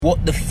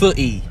What the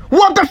footy?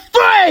 What the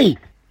footy?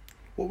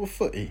 What the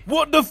footy?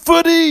 What the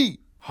footy?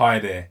 Hi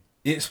there,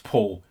 it's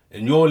Paul,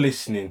 and you're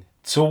listening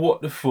to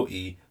What the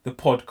Footy, the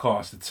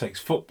podcast that takes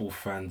football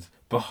fans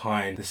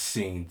behind the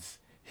scenes.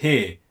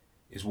 Here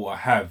is what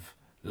I have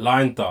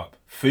lined up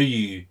for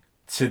you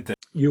today.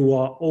 You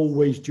are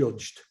always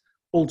judged,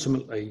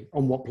 ultimately,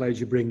 on what players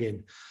you bring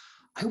in.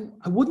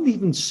 I wouldn't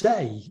even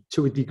say,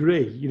 to a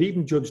degree, you're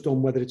even judged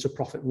on whether it's a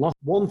profit and loss.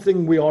 One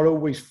thing we are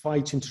always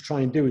fighting to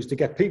try and do is to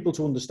get people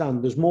to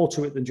understand there's more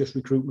to it than just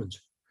recruitment.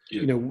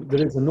 Yeah. You know,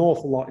 there is an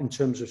awful lot in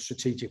terms of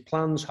strategic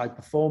plans, high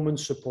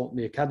performance, supporting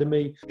the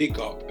academy. Big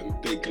up and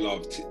big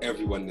love to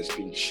everyone that's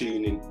been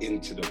tuning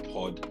into the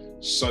pod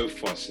so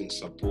far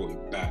since I brought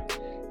it back.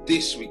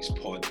 This week's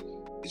pod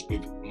is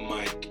with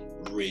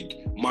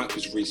Rigg. Mike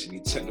was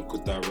recently technical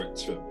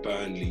director at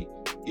Burnley.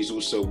 He's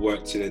also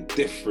worked in a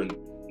different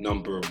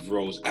number of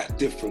roles at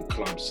different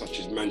clubs such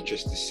as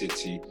Manchester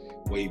City,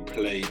 where he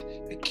played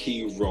a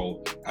key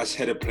role as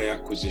head of player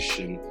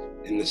acquisition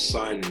in the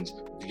signings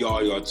of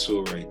Yaya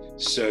Toure,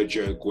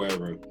 Sergio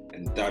Aguero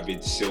and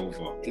David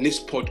Silva. In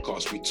this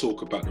podcast, we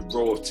talk about the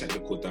role of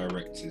technical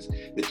directors,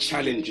 the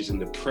challenges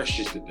and the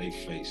pressures that they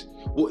face,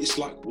 what it's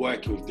like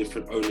working with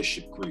different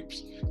ownership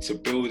groups to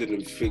building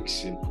and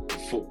fixing a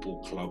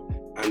football club,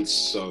 and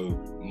so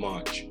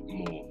much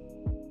more.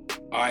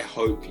 I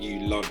hope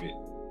you love it.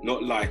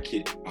 Not like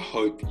it, I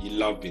hope you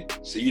love it.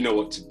 So you know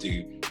what to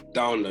do.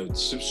 Download,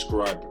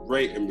 subscribe,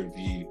 rate and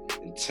review,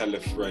 and tell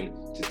a friend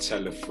to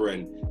tell a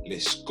friend.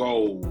 Let's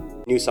go.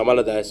 Knew some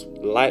Allardyce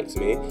liked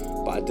me,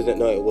 but I didn't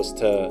know it was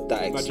to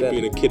that extent. Imagine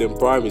being a kid in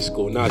primary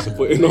school, now it's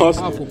putting us.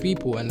 Powerful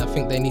people, and I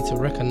think they need to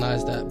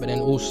recognise that, but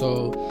then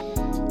also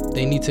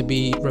they need to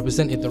be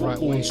represented the right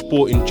way.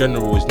 Sport in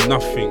general is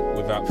nothing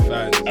without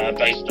fans.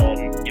 Based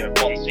on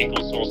one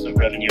single source of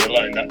revenue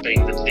alone, that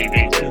being the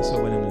TV. So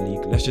well in the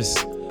league. Let's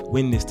just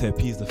win this to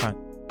appease the fan.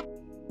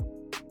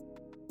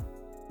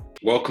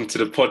 Welcome to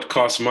the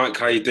podcast, Mike.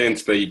 How are you doing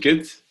today? You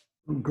good?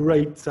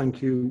 Great,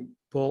 thank you,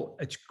 Paul.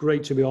 It's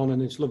great to be on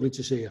and it's lovely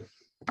to see you.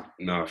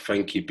 No,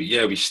 thank you. But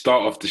yeah, we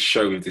start off the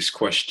show with this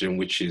question,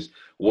 which is,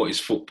 what is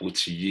football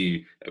to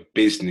you, a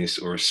business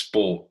or a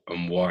sport,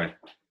 and why?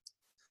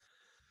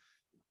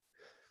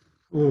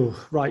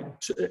 Oh, right.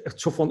 A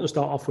tough one to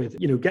start off with.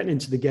 You know, getting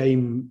into the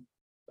game,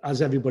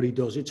 as everybody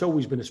does, it's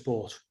always been a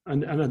sport.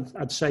 And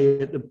I'd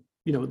say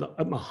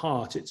at my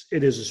heart,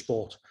 it is a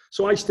sport.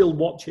 So I still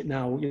watch it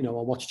now. You know,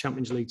 I watch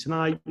Champions League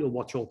tonight. You'll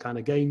watch all kind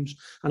of games,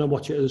 and I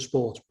watch it as a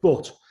sport.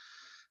 But,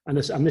 and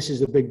this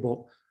is the big but,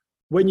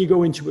 when you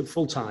go into it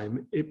full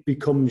time, it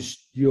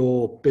becomes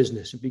your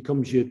business. It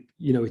becomes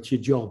it's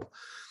your job.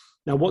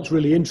 Now, what's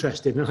really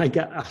interesting, and I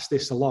get asked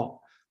this a lot,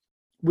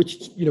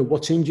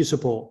 what team do you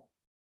support?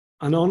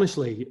 And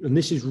honestly, and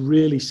this is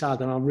really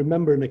sad, and I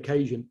remember an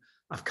occasion,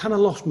 I've kind of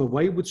lost my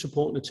way with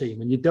supporting a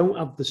team, and you don't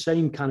have the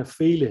same kind of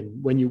feeling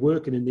when you're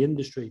working in the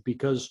industry,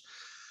 because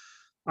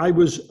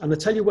and I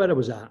tell you where I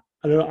was at,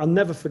 and I'll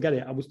never forget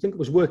it. I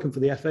was working for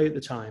the FA at the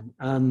time,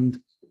 and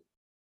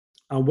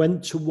I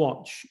went to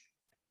watch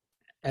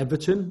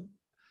Everton.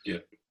 Yeah.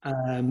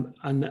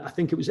 And I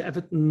think it was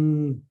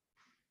Everton,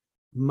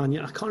 Man,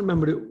 I can't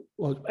remember it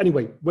was.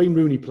 Anyway, Wayne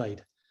Rooney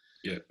played.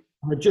 Yeah.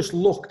 I just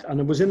looked, and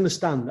I was in the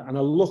stand, and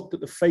I looked at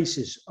the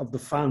faces of the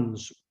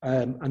fans,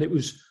 and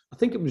I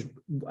think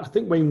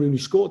Wayne Rooney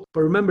scored.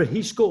 But I remember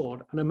he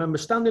scored, and I remember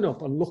standing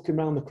up and looking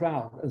around the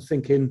crowd and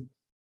thinking,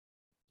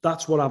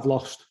 that's what I've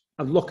lost.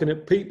 I'm looking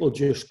at people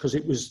just because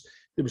there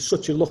was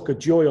such a look of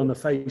joy on the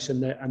face,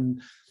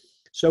 and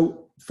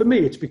so for me,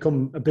 it's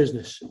become a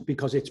business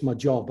because it's my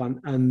job,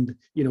 and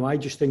I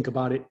just think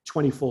about it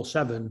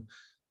 24/7.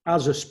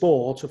 As a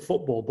sport of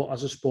football, but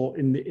as a sport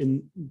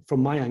in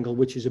from my angle,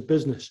 which is a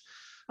business.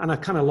 And I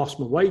kind of lost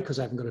my way because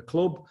I haven't got a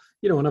club,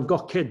 and I've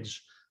got kids.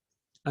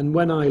 And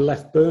when I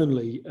left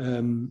Burnley,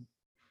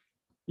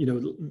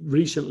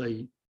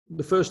 recently,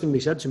 the first thing they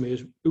said to me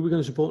is, who are we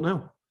going to support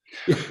now?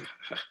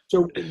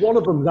 So one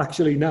of them has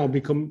actually now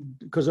become,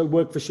 because I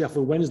worked for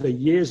Sheffield Wednesday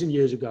years and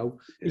years ago,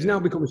 he's now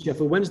become a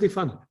Sheffield Wednesday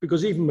fan,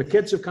 because even my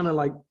kids have kind of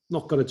like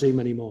not got a team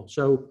anymore.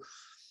 So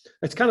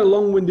it's kind of a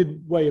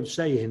long-winded way of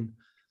saying,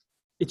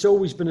 it's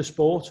always been a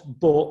sport,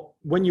 but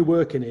when you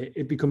work in it,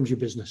 it becomes your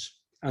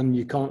business, and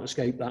you can't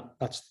escape that.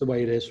 That's the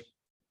way it is.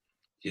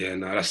 Yeah,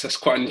 no, that's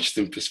quite an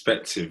interesting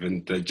perspective,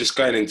 and just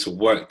going into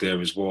work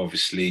there as well.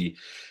 Obviously,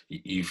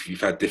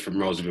 you've had different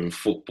roles within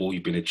football.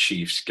 You've been a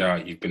chief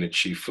scout, you've been a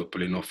chief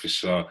footballing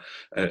officer,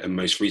 and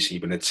most recently,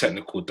 you've been a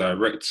technical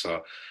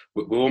director.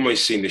 We're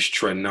almost seeing this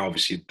trend now.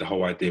 Obviously, the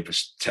whole idea of a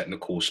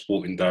technical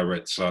sporting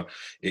director,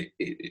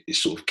 it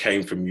sort of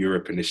came from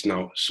Europe, and it's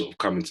now sort of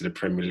coming to the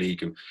Premier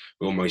League, and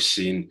we're almost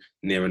seeing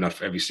near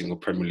enough every single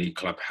Premier League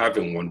club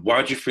having one.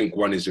 Why do you think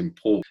one is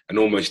important? And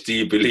almost, do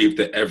you believe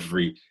that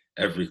every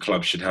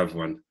club should have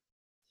one?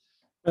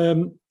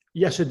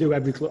 Yes, I do.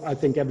 I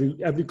think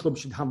every club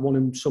should have one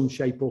in some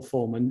shape or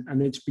form,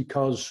 and it's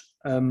because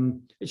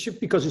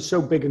it's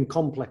so big and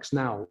complex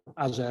now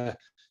as a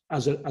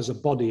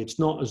body. It's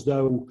not as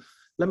though,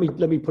 let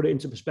me put it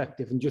into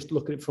perspective and just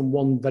look at it from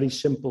one very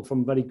simple,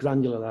 from very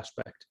granular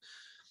aspect.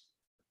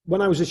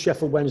 when I was at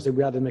Sheffield Wednesday,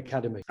 we had an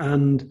academy,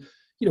 and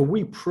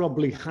we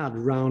probably had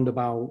round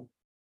about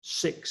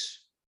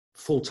 6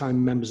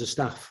 full-time members of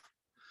staff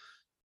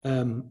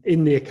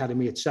in the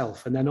academy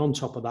itself. And then on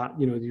top of that,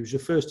 there was a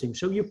first team.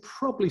 So you're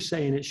probably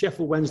saying at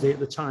Sheffield Wednesday at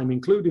the time,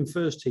 including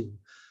first team,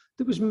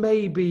 there was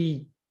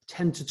maybe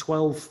 10 to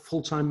 12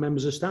 full-time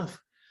members of staff.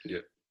 Yeah.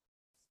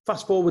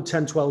 Fast forward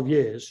 10, 12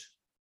 years,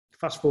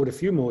 fast forward a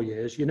few more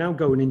years, you're now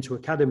going into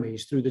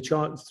academies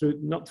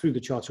not through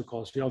the charter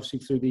course, obviously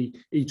through the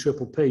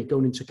EPPP,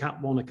 going into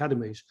Cat 1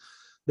 academies.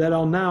 There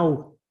are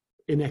now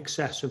in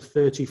excess of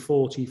 30,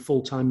 40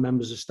 full-time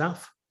members of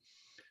staff.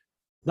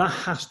 That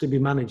has to be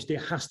managed.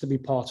 It has to be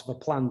part of a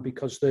plan,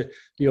 because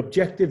the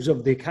objectives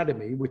of the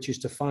academy, which is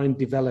to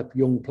develop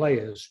young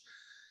players,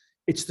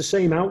 it's the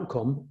same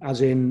outcome,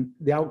 as in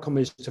the outcome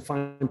is to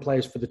find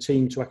players for the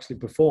team to actually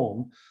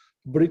perform,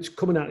 but it's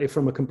coming at it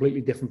from a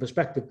completely different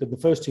perspective than the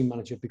first team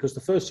manager, because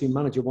the first team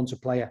manager wants a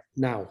player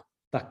now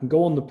that can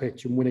go on the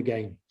pitch and win a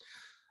game.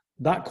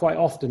 That quite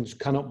often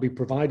cannot be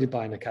provided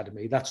by an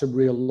academy. That's a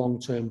real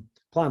long-term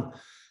plan.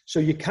 So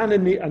you can,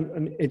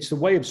 and it's the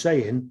way of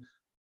saying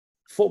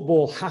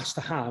football has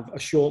to have a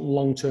short and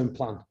long-term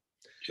plan.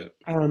 Sure.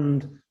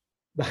 And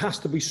there has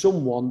to be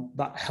someone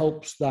that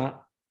helps that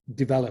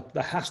develop.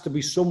 There has to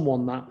be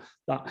someone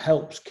that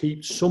helps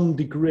keep some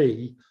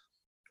degree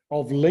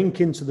of link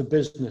into the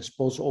business,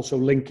 but also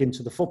link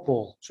into the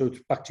football. So it's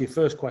back to your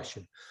first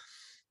question.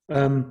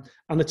 And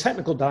the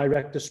technical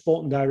director,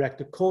 sporting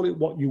director, call it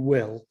what you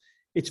will,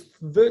 it's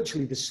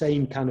virtually the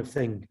same kind of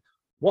thing.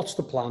 What's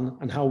the plan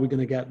and how are we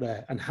going to get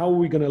there? And how are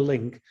we going to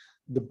link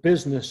the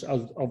business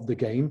of the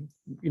game,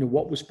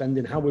 what we're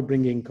spending, how we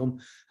bring income,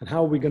 and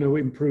how are we going to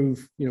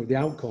improve, the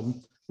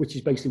outcome, which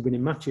is basically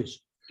winning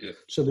matches. Yeah.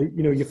 So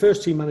your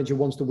first team manager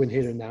wants to win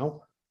here and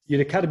now.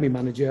 Your academy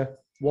manager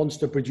wants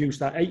to produce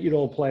that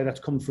 8-year-old player that's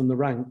come from the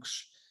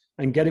ranks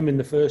and get him in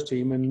the first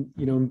team and,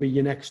 and be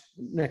your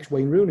next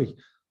Wayne Rooney.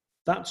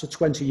 That's a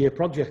 20-year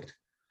project.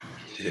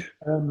 Yeah.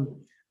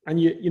 And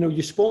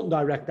your sporting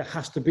director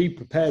has to be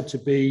prepared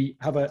to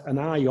have an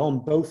eye on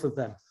both of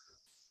them.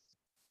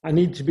 I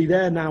need to be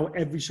there now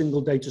every single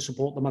day to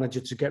support the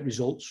manager to get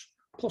results.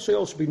 Plus, I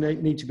also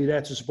need to be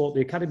there to support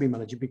the academy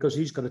manager, because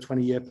he's got a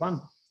 20-year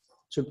plan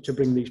to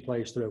bring these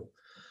players through.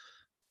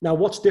 Now,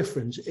 what's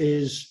different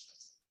is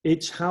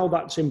it's how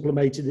that's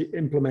implemented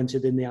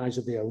in the eyes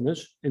of the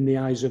owners, in the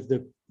eyes of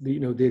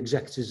the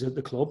executives at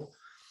the club,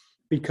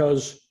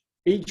 because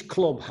each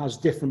club has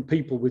different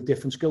people with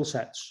different skill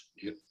sets.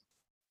 Yep.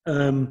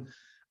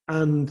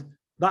 And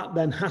that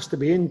then has to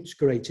be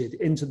integrated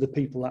into the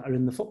people that are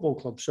in the football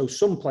club. So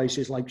some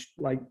places like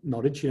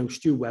Norwich,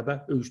 Stu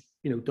Webber, who's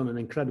done an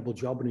incredible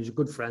job and he's a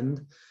good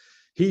friend,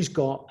 he's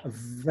got a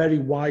very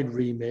wide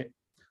remit,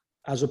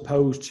 as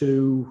opposed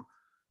to,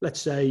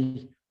 let's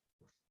say,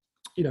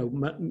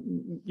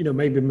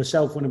 maybe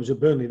myself when I was at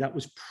Burnley, that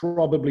was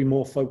probably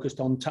more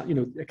focused on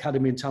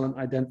academy and talent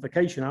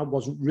identification. I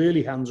wasn't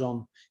really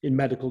hands-on in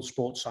medical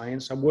sports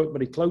science. I worked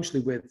very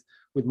closely with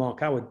Mark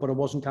Howard, but I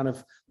wasn't kind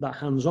of that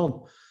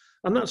hands-on.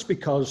 And that's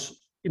because,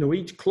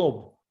 each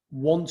club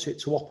wants it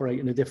to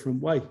operate in a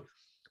different way.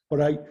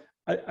 But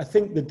I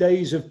think the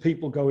days of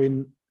people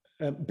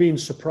being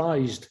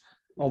surprised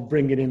of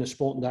bringing in a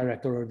sporting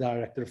director or a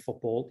director of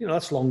football,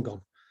 that's long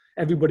gone.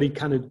 Everybody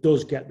kind of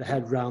does get the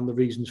head round the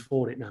reasons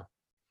for it now.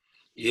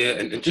 Yeah,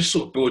 and just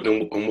sort of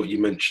building on what you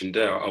mentioned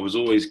there, I was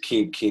always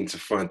keen to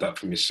find out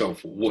from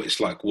yourself what it's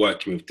like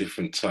working with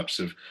different types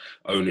of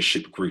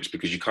ownership groups,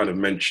 because you kind of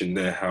mentioned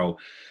there how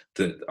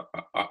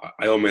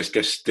I almost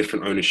guess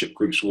different ownership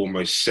groups will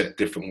almost set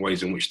different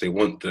ways in which they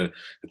want the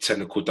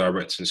technical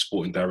director and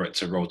sporting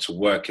director role to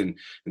work. And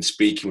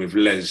speaking with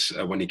Les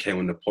when he came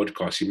on the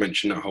podcast, he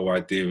mentioned that whole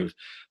idea of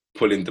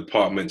pulling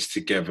departments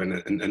together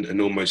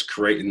and almost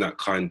creating that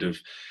kind of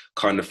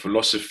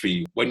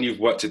philosophy. When you've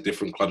worked at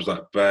different clubs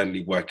like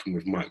Burnley, working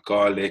with Mike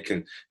Garlick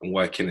and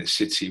working at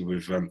City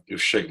with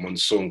Sheikh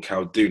Mansour and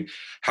Khaldoon,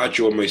 how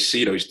do you almost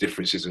see those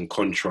differences and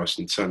contrasts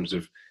in terms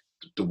of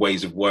the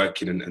ways of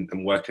working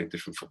and working at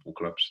different football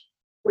clubs?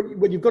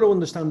 Well, you've got to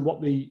understand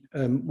what the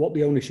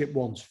ownership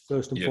wants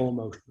first and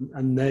foremost,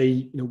 and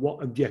they,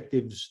 what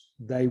objectives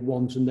they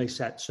want and they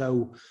set.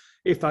 So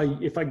if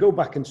I go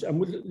back and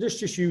let's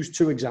just use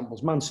 2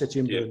 examples: Man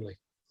City and Burnley.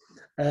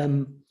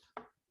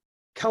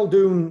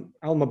 Khaldoon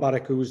Al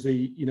Mubarak, who was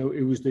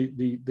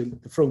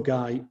the front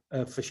guy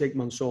for Sheikh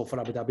Mansour for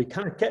Abu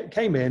Dhabi,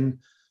 came in,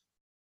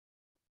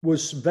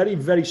 was very,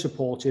 very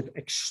supportive,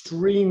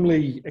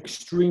 extremely,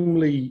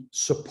 extremely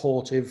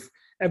supportive.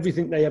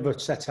 Everything they ever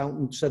set out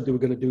and said they were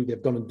going to do,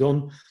 they've done and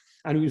done.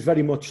 And it was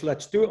very much,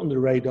 let's do it under the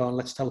radar and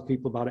let's tell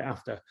people about it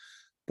after.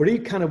 But he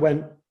kind of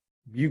went,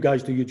 you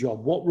guys do your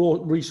job. What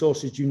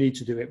resources do you need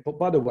to do it? But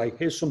by the way,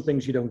 here's some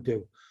things you don't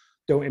do.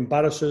 Don't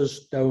embarrass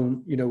us.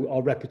 Don't,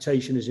 our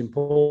reputation is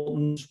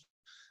important.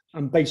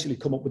 And basically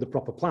come up with a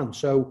proper plan.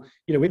 So,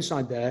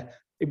 inside there,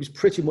 it was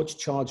pretty much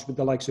charged with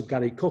the likes of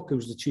Gary Cook,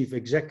 who's the chief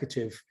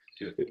executive,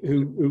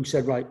 who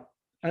said, right,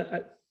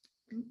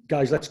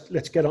 guys,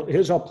 let's get on.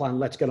 Here's our plan.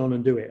 Let's get on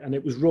and do it. And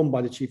it was run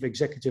by the chief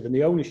executive, and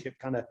the ownership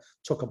kind of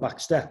took a back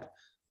step,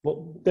 but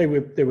they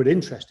were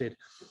interested.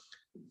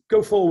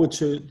 Go forward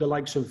to the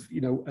likes of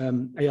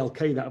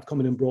ALK that have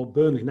come in and brought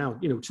Burnley. Now,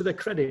 to their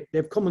credit,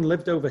 they've come and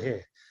lived over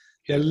here.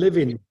 They're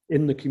living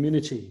in the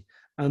community,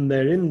 and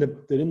they're in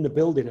the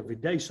building every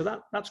day. So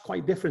that's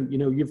quite different.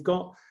 You've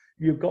got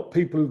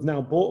people who've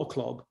now bought a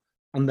club,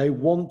 and they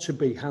want to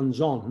be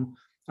hands-on,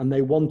 and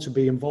they want to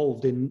be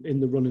involved in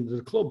the running of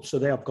the club. So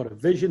they have got a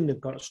vision,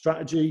 they've got a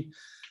strategy,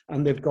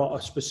 and they've got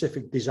a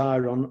specific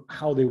desire on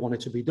how they want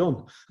it to be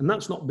done. And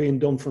that's not being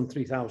done from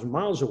 3,000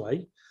 miles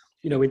away.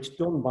 It's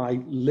done by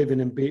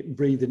living and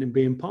breathing and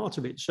being part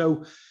of it.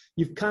 So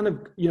you've kind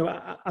of,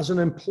 as an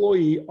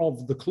employee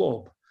of the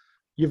club,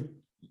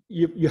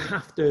 you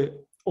have to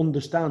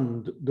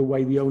understand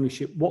what the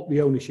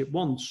ownership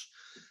wants.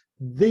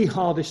 The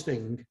hardest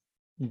thing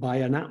by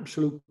an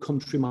absolute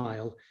country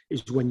mile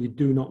is when you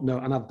do not know.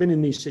 And I've been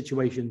in these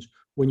situations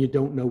when you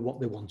don't know what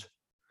they want.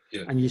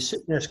 Yeah. And you're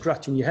sitting there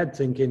scratching your head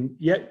thinking,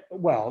 we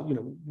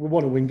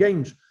want to win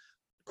games.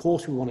 Of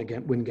course we want to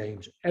win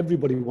games.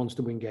 Everybody wants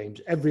to win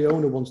games. Every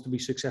owner wants to be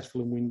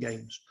successful and win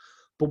games.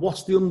 But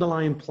what's the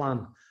underlying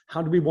plan?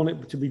 How do we want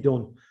it to be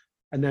done?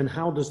 And then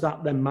how does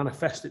that then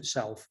manifest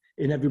itself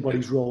in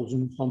everybody's roles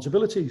and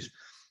responsibilities?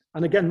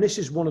 And again, this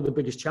is one of the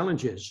biggest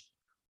challenges,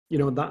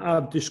 that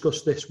I've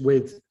discussed this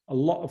with a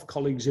lot of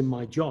colleagues in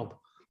my job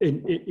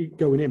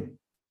going in.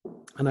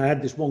 And I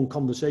had this one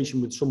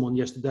conversation with someone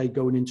yesterday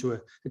going into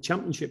a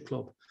championship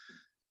club.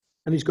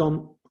 And he's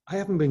gone, I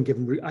haven't been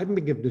given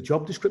a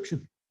job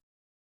description.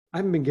 I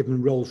haven't been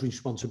given roles and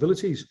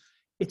responsibilities.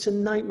 It's a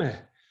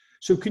nightmare.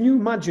 So can you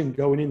imagine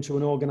going into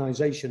an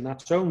organization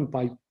that's owned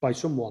by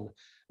someone,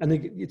 and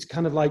it's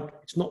kind of like,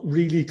 it's not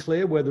really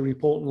clear where the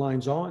reporting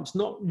lines are. It's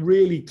not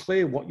really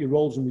clear what your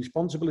roles and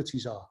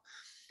responsibilities are.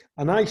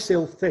 And I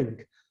still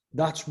think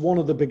that's one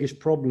of the biggest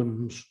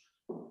problems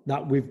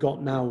that we've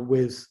got now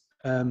with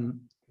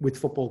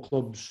football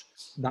clubs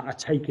that are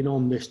taking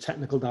on this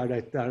technical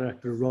director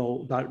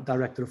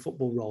of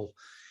football role.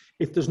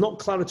 If there's not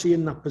clarity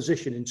in that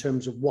position in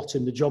terms of what's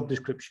in the job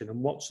description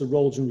and what's the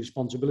roles and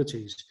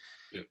responsibilities,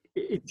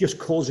 it just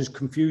causes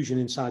confusion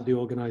inside the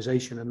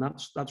organisation, and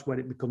that's where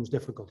it becomes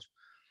difficult.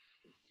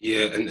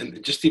 Yeah,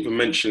 and just even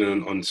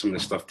mentioning on some of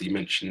the stuff that you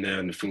mentioned there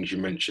and the things you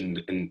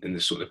mentioned in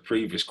the sort of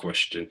previous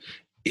question,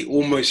 it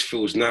almost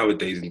feels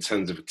nowadays in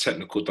terms of a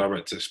technical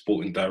director,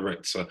 sporting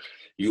director,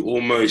 you're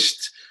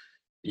almost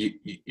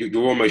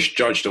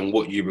judged on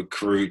what you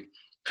recruit,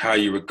 how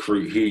you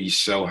recruit, who you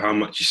sell, how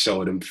much you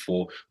sell them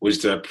for.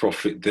 Was there a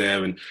profit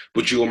there? And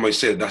would you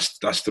almost say that's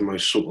the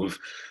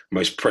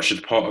most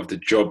pressured part of the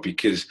job,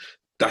 because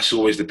that's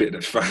always the bit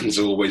that fans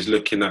are always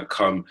looking at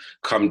come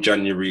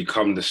January,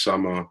 come the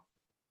summer.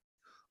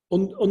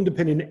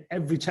 Underpinning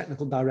every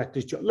technical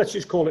director's job, let's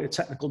just call it a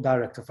technical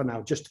director for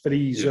now, just for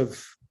ease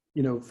of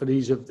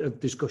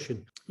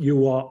discussion.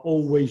 You are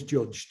always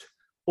judged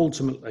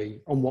ultimately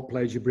on what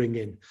players you bring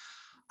in.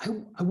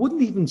 I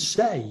wouldn't even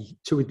say,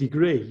 to a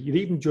degree, you're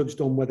even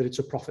judged on whether it's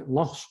a profit and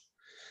loss.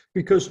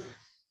 Because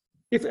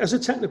if, as a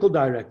technical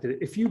director,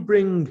 if you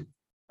bring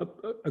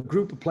a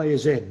group of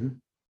players in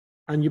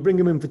and you bring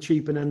them in for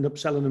cheap and end up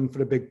selling them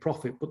for a big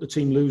profit, but the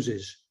team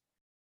loses,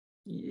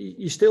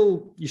 you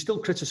still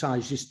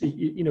criticise.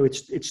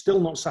 It's still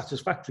not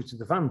satisfactory to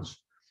the fans,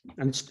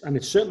 and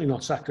it's certainly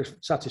not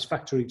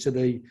satisfactory to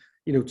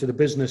the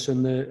business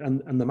and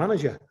the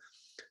manager.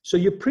 So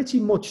you're pretty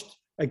much,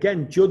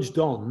 again, judged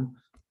on,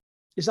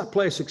 is that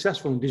player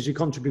successful and does he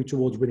contribute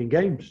towards winning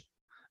games?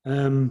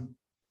 And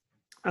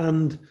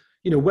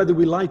whether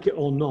we like it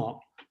or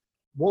not,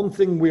 one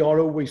thing we are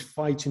always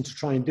fighting to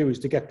try and do is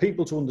to get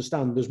people to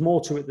understand there's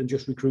more to it than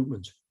just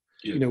recruitment.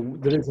 Yeah.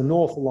 There is an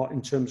awful lot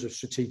in terms of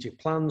strategic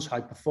plans,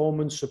 high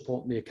performance,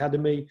 supporting the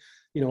academy.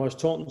 I was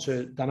talking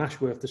to Dan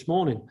Ashworth this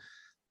morning.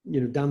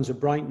 Dan's at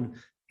Brighton.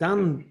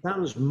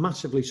 Dan's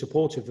massively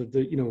supportive of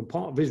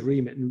part of his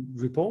remit and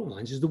reporting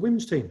lines is the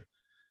women's team.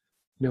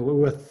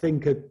 We're I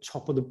think at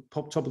top of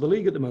the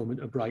league at the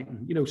moment at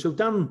Brighton. So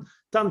Dan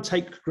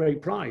takes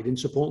great pride in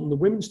supporting the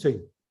women's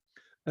team.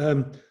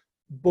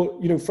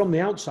 But from the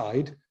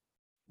outside,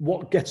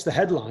 what gets the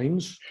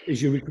headlines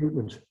is your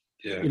recruitment.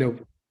 Yeah.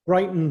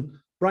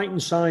 Brighton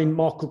signed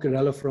Mark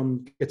Cucurella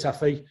from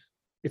Getafe.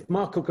 If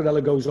Mark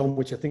Cucurella goes on,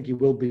 which I think he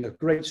will be, a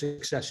great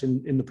success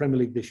in the Premier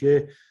League this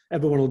year,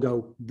 everyone will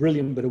go,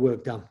 brilliant bit of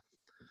work done.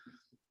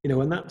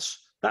 And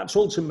that's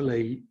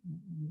ultimately,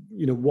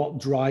 what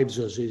drives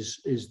us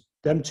is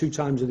them 2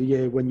 times of the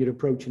year when you're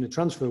approaching a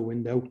transfer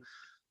window,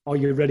 are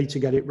you ready to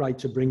get it right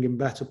to bring in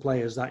better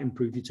players that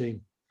improve your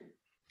team?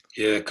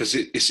 Yeah, because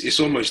it's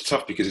almost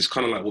tough, because it's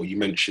kind of like what you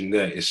mentioned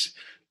there. It's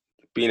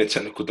being a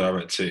technical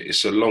director,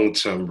 it's a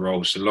long-term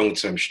role, it's a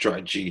long-term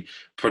strategy.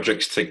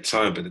 Projects take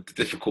time, but the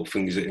difficult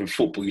thing is that in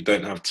football you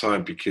don't have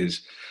time,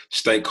 because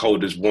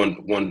stakeholders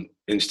want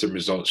instant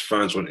results,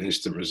 fans want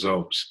instant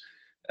results.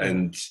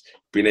 And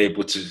been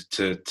able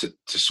to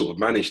sort of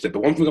manage that.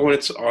 But one thing I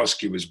wanted to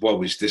ask you as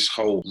well is this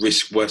whole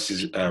risk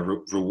versus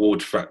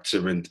reward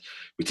factor. And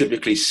we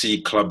typically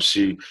see clubs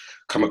who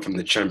come up from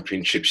the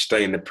Championship,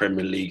 stay in the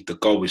Premier League. The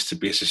goal is to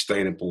be a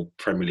sustainable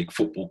Premier League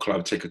football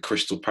club. Take a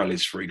Crystal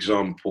Palace, for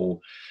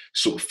example,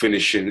 sort of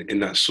finishing in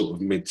that sort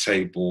of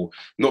mid-table,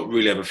 not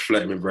really ever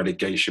flirting with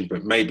relegation,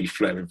 but maybe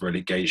flirting with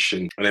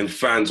relegation. And then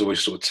fans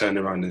always sort of turn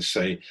around and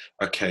say,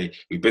 okay,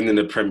 we've been in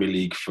the Premier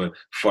League for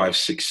 5,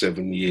 6,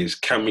 7 years.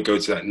 Can we go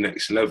to that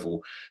next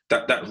level?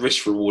 That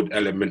risk-reward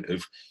element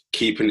of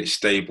keeping it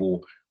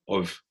stable,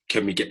 of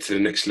can we get to the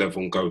next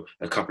level and go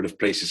a couple of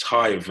places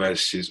higher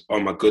versus, oh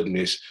my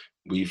goodness,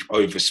 we've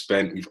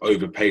overspent, we've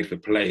overpaid for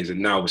players, and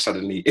now we're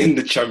suddenly in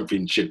the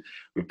Championship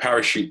with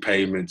parachute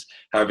payments,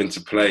 having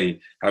to pay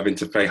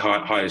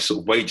higher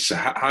sort of wages. So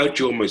how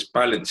do you almost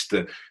balance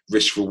the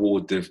risk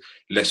reward of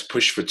let's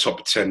push for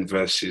top 10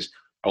 versus,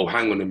 oh,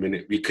 hang on a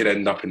minute, we could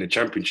end up in the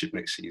Championship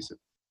next season?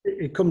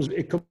 It comes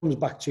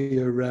back to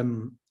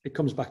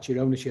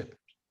your ownership.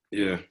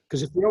 Yeah.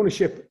 Because if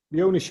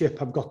the ownership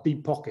have got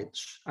deep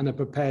pockets and are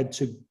prepared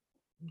to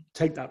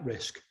take that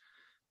risk,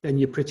 then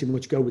you pretty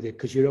much go with it,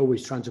 because you're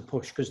always trying to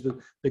push. Because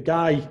the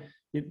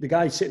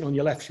guy sitting on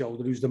your left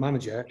shoulder, who's the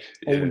manager,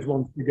 always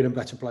wants bigger and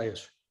better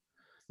players.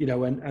 You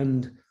know,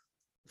 and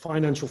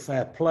financial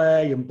fair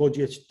play and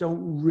budgets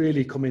don't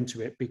really come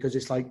into it, because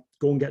it's like,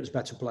 go and get us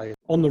better players.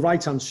 On the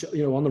right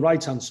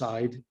hand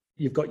side,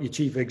 you've got your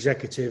chief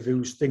executive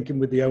who's thinking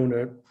with the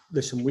owner,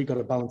 listen, we've got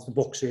to balance the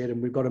books here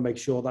and we've got to make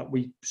sure that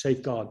we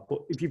safeguard.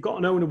 But if you've got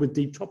an owner with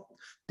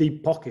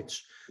deep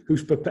pockets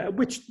who's prepared,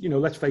 which, you know,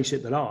 let's face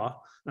it, there are,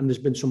 and there's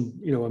been some,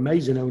 you know,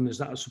 amazing owners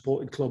that have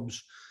supported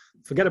clubs.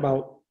 Forget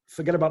about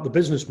the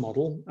business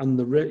model and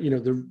the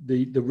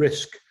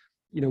risk,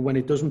 you know, when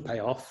it doesn't pay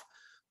off.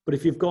 But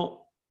if you've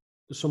got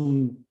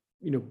some,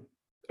 you know,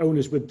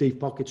 owners with deep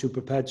pockets who are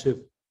prepared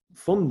to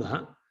fund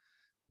that,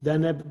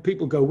 then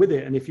people go with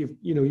it. And if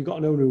you've got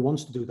an owner who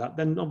wants to do that,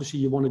 then obviously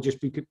you want to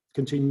just be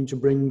continuing to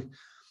bring,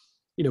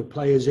 you know,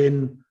 players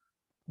in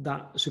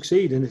that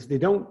succeed. And if they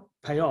don't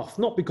pay off,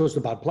 not because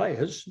they're bad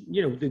players,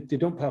 you know, they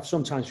don't pay off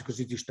sometimes because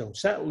they just don't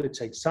settle. It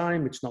takes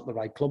time. It's not the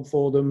right club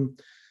for them.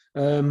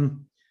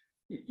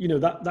 You know,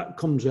 that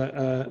comes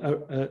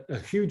a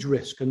huge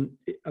risk. And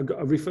I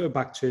refer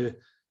back to,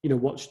 you know,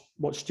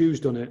 what Stu's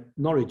done at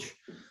Norwich.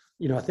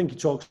 You know, I think he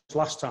talked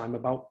the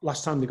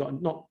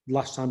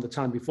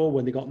time before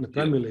when they got in the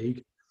Premier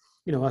League.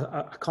 You know,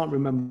 I can't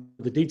remember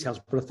the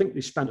details, but I think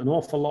they spent an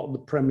awful lot of the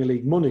Premier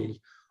League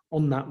money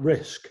on that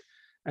risk,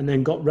 and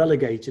then got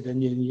relegated.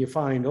 And you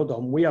find, hold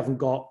on, we haven't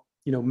got,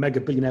 you know,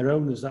 mega billionaire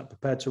owners that are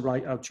prepared to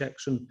write out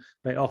checks and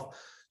pay it off.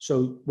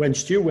 So when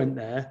Stu went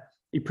there,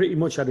 he pretty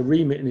much had a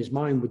remit in his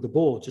mind with the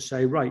board to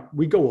say, right,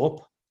 we go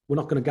up, we're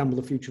not going to gamble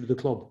the future of the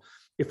club.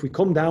 If we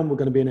come down, we're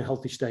going to be in a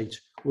healthy state.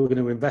 We're going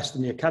to invest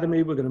in the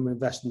academy. We're going to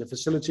invest in the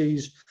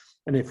facilities.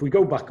 And if we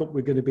go back up,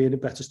 we're going to be in a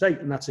better state.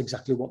 And that's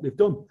exactly what they've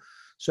done.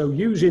 So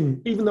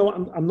even though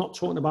I'm not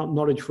talking about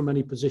Norwich from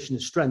any position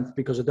of strength,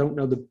 because I don't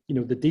know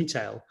the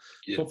detail,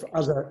 but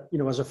as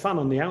a fan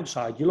on the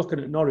outside, you're looking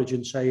at Norwich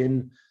and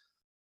saying,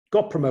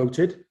 got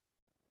promoted,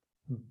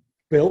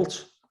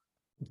 built,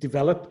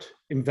 developed,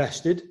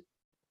 invested,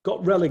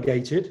 got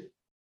relegated,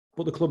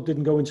 but the club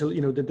didn't go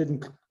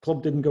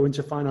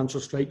into financial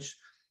straits.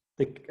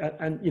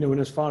 And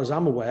as far as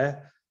I'm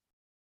aware,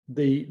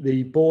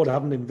 the board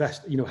haven't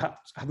invested,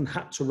 haven't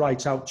had to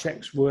write out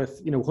checks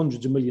worth,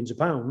 hundreds of millions of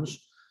pounds,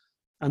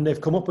 and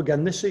they've come up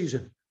again this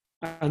season.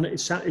 And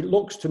it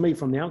looks to me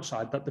from the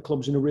outside that the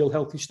club's in a real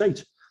healthy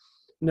state.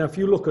 Now, if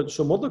you look at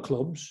some other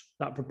clubs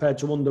that are prepared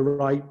to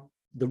underwrite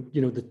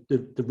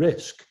the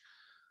risk,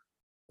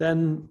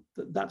 then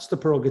that's the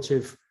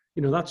prerogative.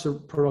 That's a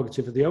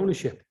prerogative of the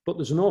ownership. But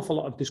there's an awful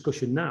lot of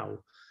discussion now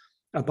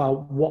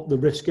about what the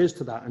risk is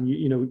to that, and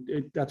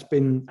that's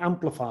been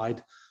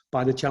amplified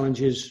by the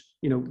challenges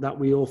that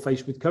we all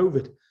face with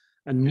COVID,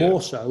 and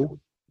more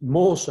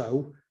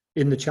so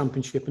in the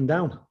Championship and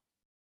down.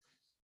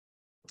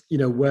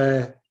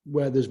 Where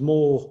there's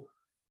more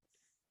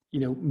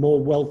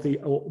wealthy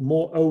or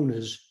more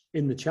owners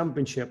in the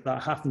Championship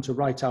that happen to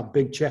write out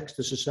big checks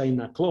to sustain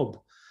that club,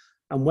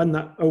 and when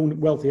that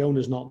wealthy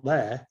owner's not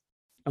there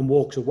and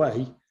walks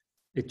away,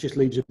 it just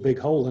leaves a big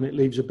hole, and it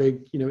leaves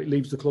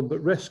the club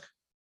at risk,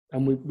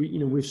 and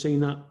we've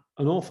seen that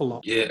an awful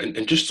lot. Yeah,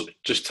 and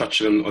just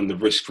touching on the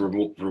risk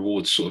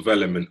reward sort of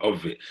element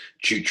of it,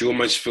 do you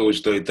almost feel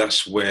as though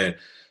that's where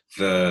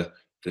the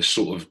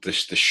sort of the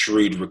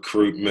shrewd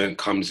recruitment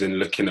comes in,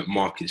 looking at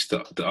markets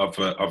that the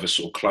other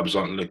sort of clubs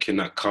aren't looking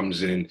at,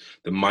 comes in,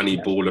 the money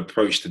ball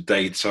approach, the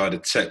data, the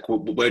tech?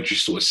 Where do you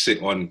sort of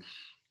sit on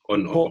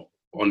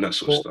that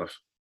sort of stuff?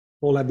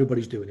 Well,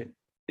 everybody's doing it.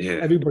 Yeah,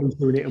 everybody's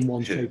doing it in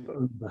one shape or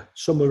another.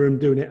 Some of them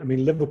doing it. I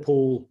mean,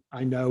 Liverpool,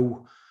 I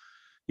know,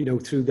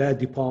 through their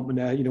department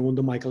there,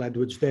 under Michael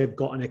Edwards, they've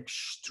got an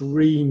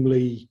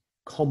extremely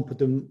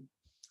competent,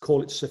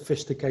 call it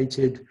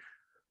sophisticated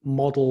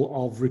model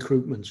of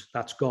recruitment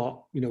that's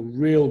got,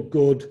 real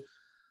good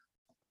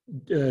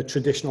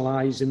traditional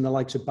eyes in the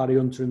likes of Barry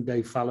Hunter and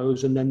Dave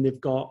Fallows. And then they've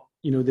got,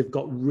 they've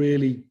got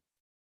really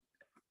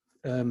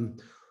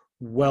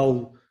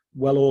well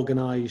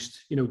organised,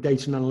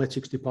 data and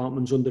analytics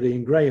departments under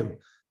Ian Graham.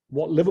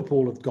 What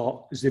Liverpool have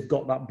got is they've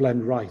got that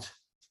blend right.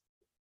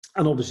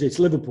 And obviously it's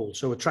Liverpool,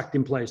 so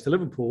attracting players to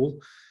Liverpool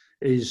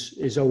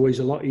is always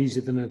a lot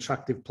easier than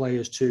attractive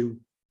players to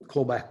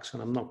Club X.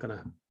 And I'm not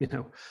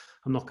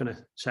gonna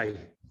say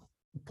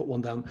put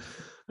one down.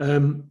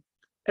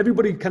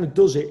 Everybody kind of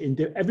does it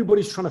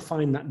everybody's trying to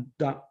find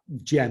that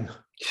gem.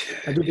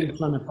 Everybody's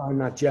trying to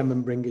find that gem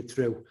and bring it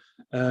through.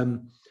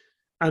 And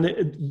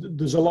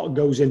there's a lot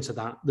goes into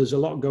that. There's a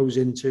lot goes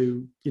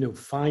into,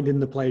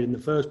 finding the player in the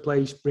first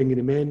place, bringing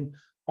him in,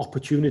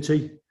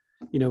 opportunity,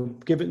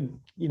 giving,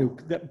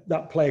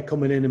 that player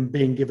coming in and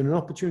being given an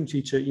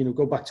opportunity to,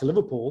 go back to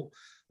Liverpool.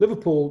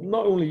 Liverpool,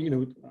 not only,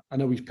 I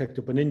know he's picked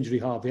up an injury,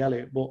 Harvey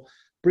Elliott, but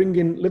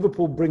bringing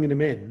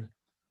him in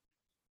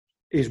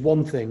is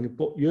one thing,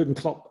 but Jurgen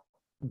Klopp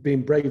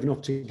being brave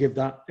enough to give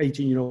that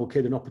 18-year-old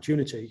kid an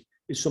opportunity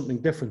is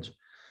something different.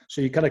 So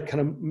you kind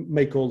of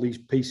make all these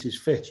pieces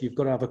fit. You've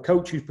got to have a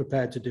coach who's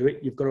prepared to do it.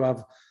 You've got to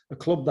have a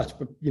club that's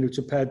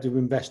prepared to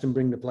invest and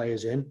bring the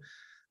players in,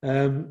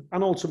 and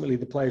ultimately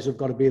the players have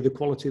got to be of the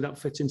quality that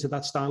fits into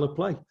that style of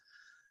play.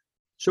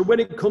 So when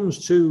it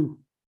comes to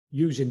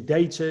using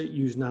data,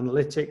 using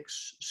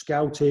analytics,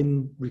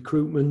 scouting,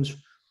 recruitment,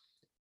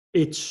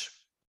 it's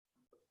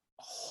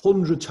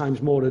 100 times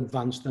more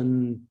advanced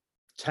than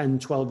 10,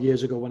 12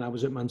 years ago when I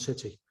was at Man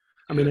City.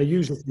 I mean, I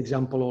use this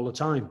example all the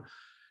time.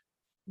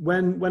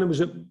 When I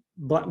was at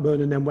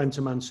Blackburn and then went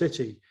to Man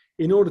City,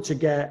 in order to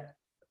get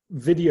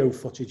video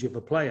footage of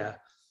a player,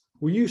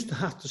 we used to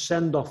have to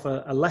send off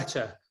a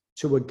letter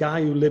to a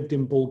guy who lived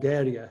in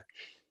Bulgaria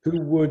who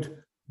would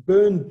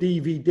burn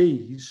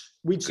DVDs.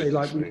 We'd say,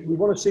 like, we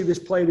want to see this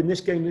player in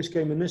this game, this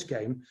game, and this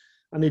game.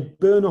 And they'd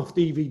burn off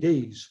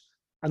DVDs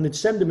and they'd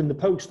send them in the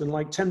post. And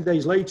like 10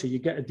 days later, you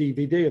get a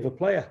DVD of a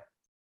player.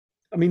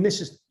 I mean,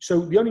 so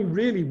the only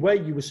really way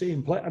you were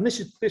seeing play, and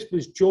this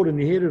was during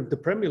the era of the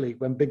Premier League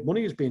when big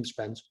money is being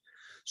spent.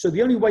 So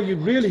the only way you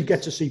really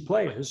get to see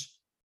players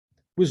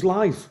was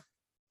live.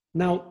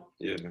 Now,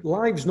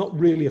 live's not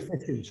really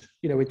efficient.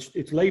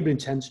 It's labour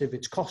intensive.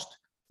 It's cost.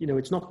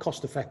 It's not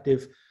cost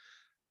effective.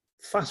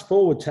 Fast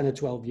forward 10 or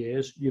 12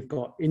 years, you've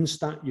got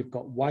Instat, you've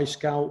got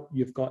Y-Scout,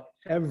 you've got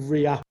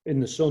every app in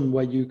the sun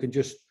where you can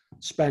just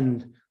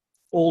spend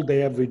all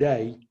day, every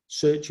day,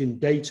 searching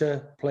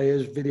data,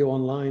 players, video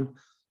online.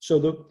 So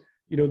the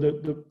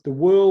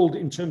world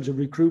in terms of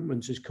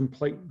recruitment is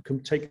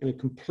taking a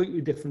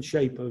completely different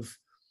shape of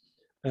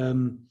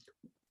than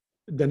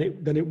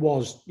it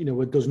was,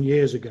 a dozen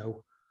years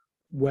ago,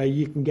 where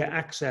you can get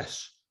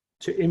access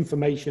to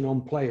information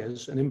on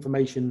players and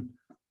information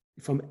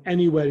from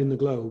anywhere in the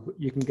globe.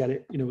 You can get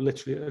it,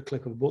 literally at a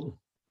click of a button.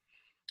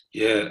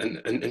 Yeah,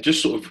 and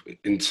just sort of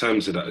in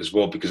terms of that as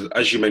well, because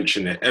as you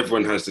mentioned it,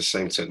 everyone has the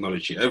same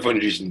technology.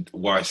 Everyone's using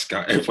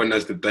Y-Scout, everyone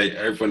has the data,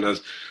 everyone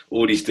has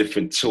all these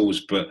different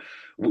tools. But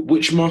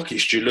which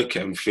markets do you look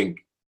at and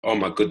think, oh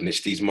my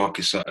goodness, these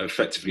markets are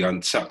effectively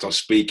untapped? I was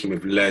speaking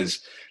with Les.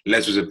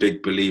 Les was a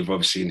big believer,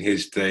 obviously, in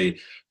his day,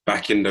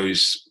 back in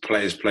those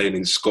players playing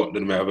in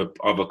Scotland, where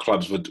other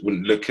clubs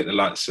wouldn't look at the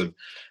likes of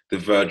the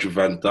Virgil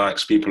van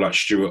Dijks, people like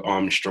Stuart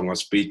Armstrong. I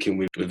was speaking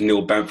with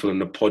Neil Bamford on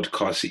the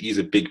podcast. He's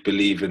a big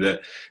believer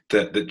that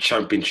the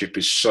Championship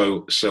is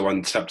so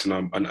untapped, and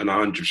I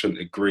 100%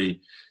 agree.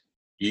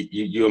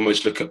 You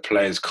almost look at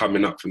players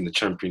coming up from the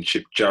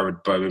Championship,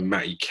 Jared Bowen,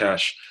 Matty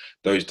Cash,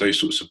 those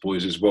sorts of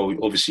boys as well.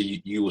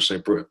 Obviously, you also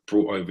brought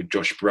over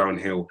Josh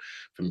Brownhill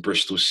from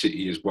Bristol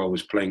City as well,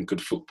 was playing good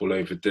football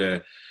over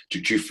there. Do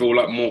you feel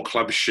like more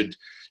clubs should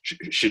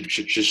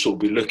sort of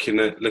be looking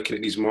at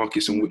these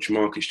markets, and which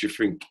markets do you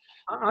think?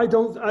 I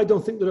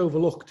don't think they're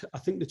overlooked. I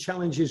think the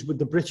challenge is with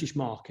the British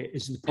market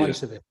is the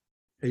price of it.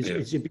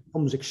 It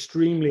becomes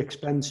extremely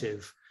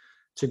expensive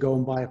to go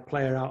and buy a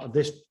player out of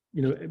this,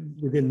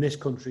 within this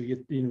country.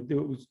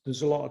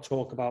 There's a lot of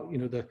talk about,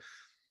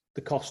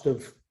 the cost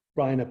of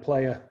buying a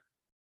player,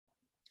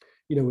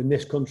 in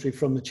this country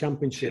from the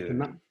Championship,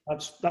 and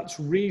that's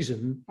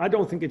reason. I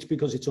don't think it's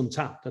because it's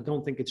untapped. I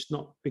don't think it's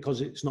not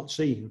because it's not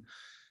seen.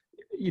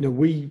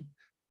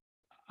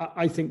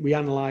 I think we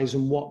analyse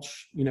and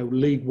watch,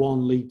 League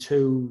One, League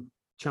Two,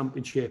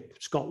 Championship,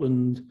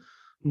 Scotland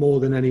more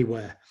than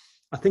anywhere.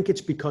 I think it's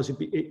because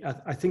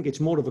I think it's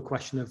more of a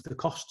question of the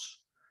costs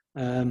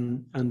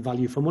and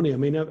value for money. I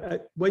mean,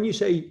 when you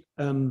say,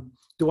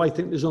 do I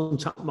think there's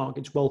untapped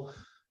markets? Well,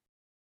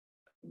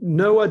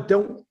 no, I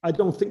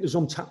don't think there's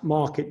untapped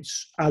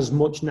markets as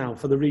much now,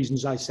 for the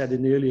reasons I said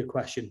in the earlier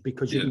question,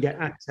 because you can get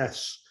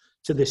access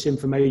to this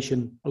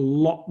information a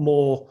lot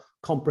more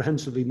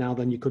comprehensively now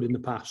than you could in the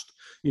past.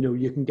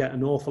 You can get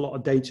an awful lot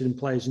of data in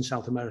players in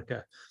South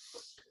America.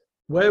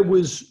 Where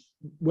was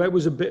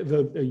a bit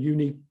of a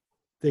unique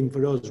thing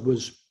for us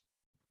was,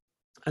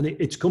 and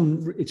it's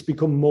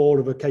become more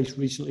of a case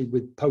recently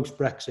with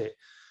post-Brexit.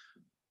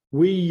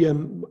 We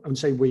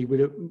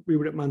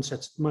were at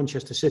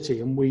Manchester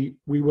City, and we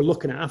were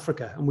looking at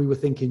Africa, and we were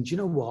thinking, do you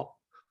know what?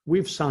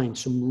 We've signed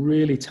some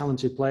really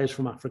talented players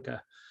from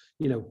Africa.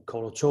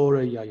 Kolo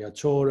Toure, Yaya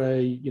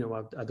Toure,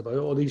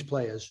 Adebayo, all these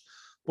players,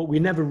 but we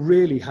never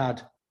really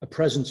had a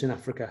presence in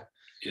Africa.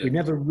 Yeah. We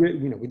never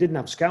really, we didn't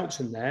have scouts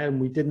in there, and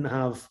we didn't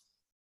have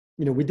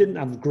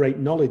great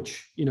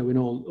knowledge, in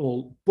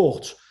all,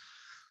 but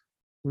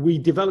we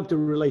developed a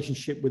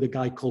relationship with a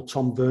guy called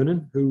Tom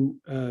Vernon, who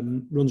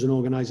runs an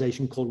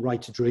organisation called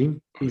Right to Dream,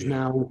 who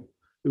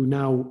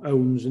now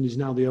owns and is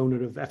now the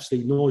owner of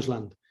FC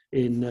Nordsjælland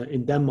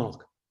in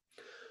Denmark.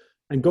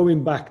 And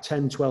going back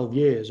 10, 12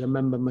 years, I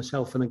remember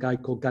myself and a guy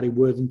called Gary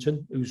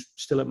Worthington, who's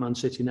still at Man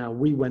City now.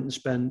 We went and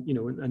spent,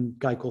 and a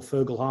guy called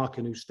Fergal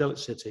Harkin, who's still at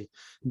City,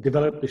 and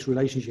developed this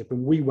relationship.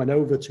 And we went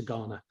over to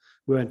Ghana.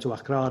 We went to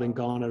Accra in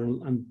Ghana,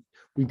 and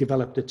we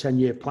developed a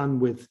 10-year plan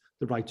with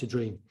the Right to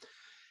Dream.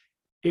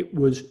 It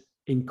was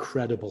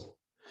incredible,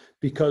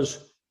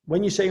 because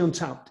when you say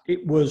untapped,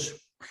 it was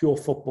pure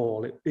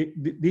football.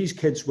 These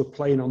kids were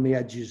playing on the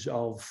edges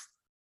of,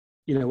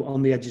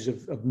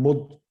 of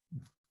mud,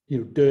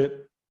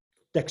 dirt,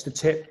 Dexter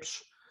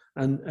tips,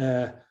 and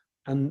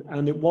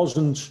it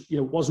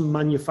wasn't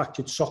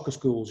manufactured soccer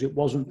schools. It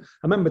wasn't. I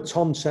remember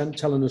Tom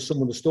telling us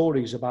some of the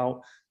stories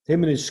about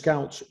him and his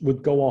scouts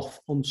would go off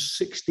on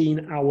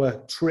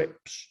 16-hour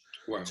trips.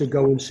 Wow. To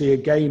go and see a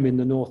game in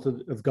the north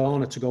of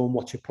Ghana, to go and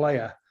watch a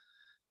player.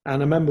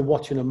 And I remember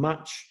watching a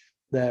match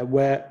there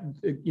where,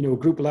 a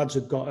group of lads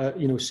had got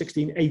a,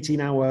 16,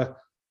 18-hour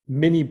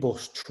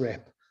minibus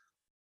trip,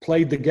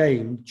 played the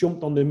game,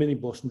 jumped on the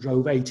minibus and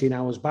drove 18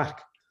 hours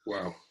back.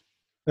 Wow.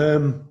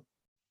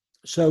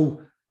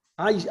 So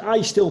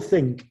I still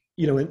think,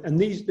 and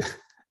these,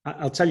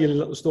 I'll tell you a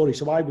little story.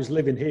 So I was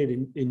living here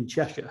in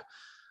Cheshire,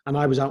 and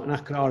I was out in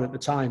Accra at the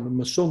time, and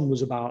my son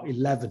was about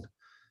 11.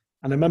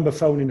 And I remember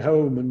phoning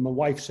home and my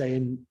wife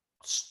saying,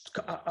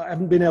 I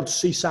haven't been able to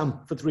see Sam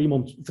for 3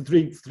 months, for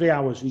three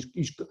hours.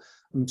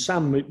 And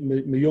Sam,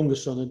 my younger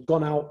son, had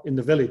gone out in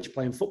the village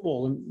playing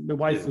football. And my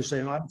wife was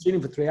saying, I haven't seen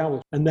him for 3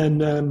 hours. And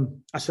then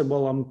I said,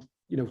 well, I'm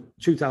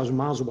 2,000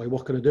 miles away.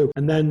 What can I do?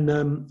 And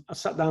then I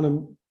sat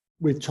down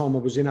with Tom. I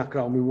was in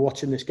Accra and we were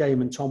watching this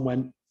game. And Tom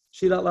went,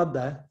 see that lad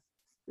there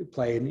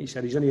playing? He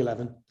said, he's only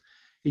 11.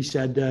 He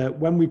said,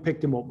 when we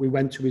picked him up, we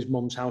went to his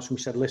mum's house and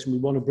we said, listen, we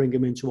want to bring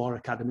him into our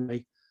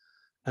academy.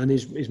 And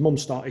his mum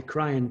started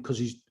crying because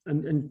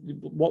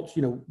what's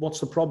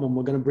the problem?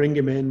 We're going to bring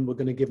him in. We're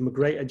going to give him a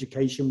great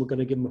education. We're going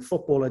to give him a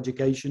football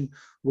education.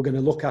 We're going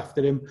to look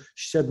after him.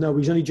 She said, no,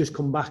 he's only just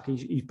come back.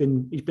 He's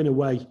been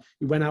away.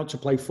 He went out to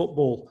play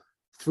football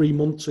 3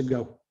 months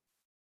ago.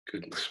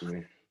 Goodness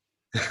me.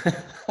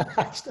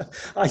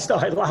 I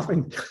started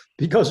laughing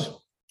because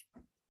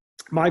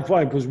my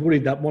wife was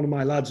worried that one of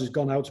my lads has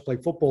gone out to play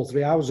football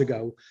 3 hours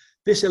ago.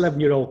 This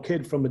 11-year-old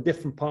kid from a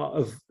different part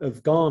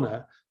of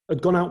Ghana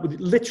had gone out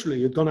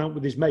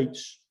with his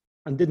mates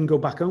and didn't go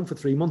back home for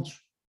 3 months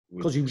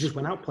because he just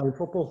went out playing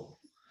football.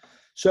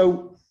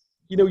 So,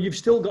 you've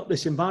still got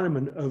this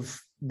environment of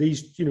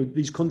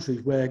these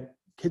countries where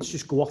kids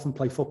just go off and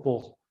play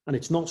football, and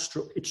it's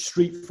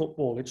street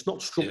football. It's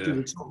not structured.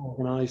 Yeah. It's not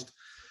organised.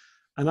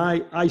 And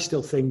I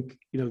still think,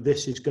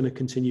 this is going to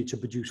continue to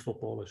produce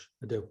footballers.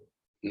 I do.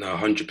 No,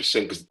 100%.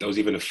 Because there was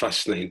even a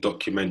fascinating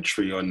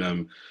documentary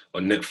on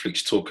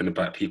Netflix talking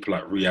about people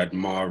like Riyad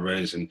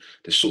Mahrez and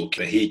the sort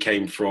of he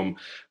came from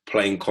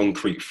playing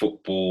concrete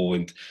football,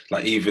 and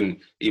like even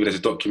there's a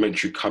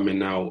documentary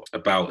coming out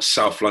about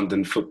South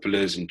London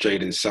footballers and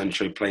Jadon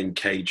Sancho playing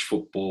cage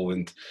football,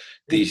 and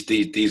these are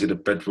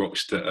the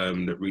bedrocks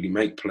that really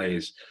make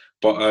players.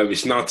 But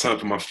it's now time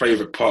for my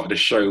favourite part of the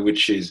show,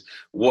 which is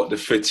what the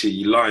footy are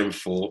you lying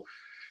for?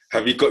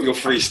 Have you got your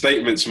 3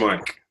 statements,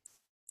 Mike?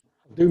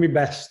 I'll do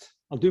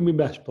my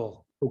best,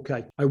 Paul.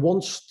 Okay. I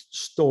once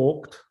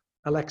stalked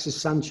Alexis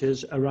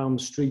Sanchez around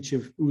the streets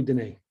of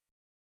Udine.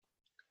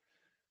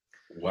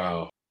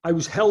 Wow. I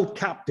was held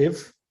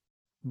captive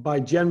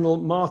by General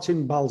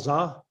Martin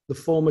Balzar, the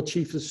former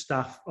chief of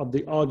staff of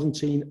the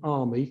Argentine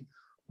army,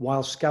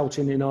 while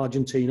scouting in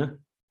Argentina.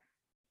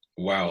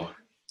 Wow.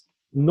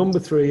 Number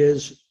 3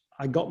 is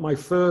I got my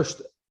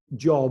first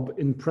job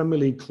in Premier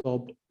League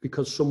club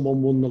because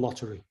someone won the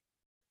lottery.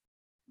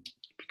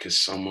 Because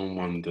someone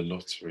won the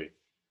lottery.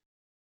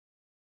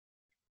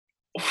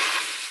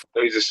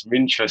 Those are some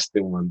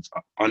interesting ones.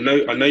 I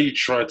know you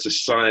tried to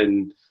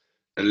sign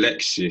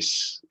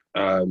Alexis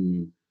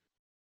when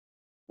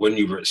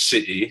you were at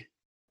City.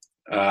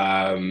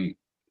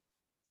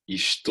 You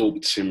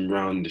stalked him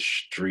round the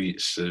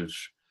streets of...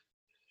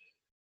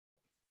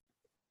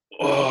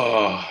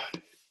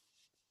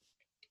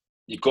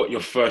 You got your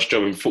first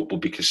job in football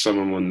because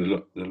someone won the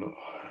lottery.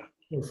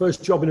 Your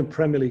first job in a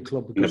Premier League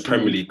club. In a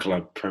Premier League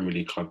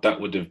club. That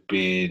would have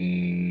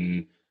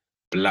been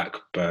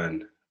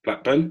Blackburn.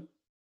 Blackburn?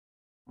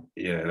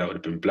 Yeah, that would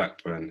have been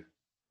Blackburn.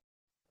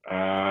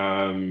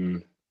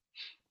 I'm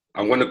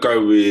going to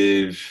go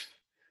with,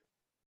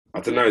 I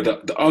don't know,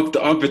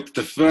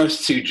 the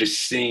first 2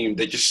 just seem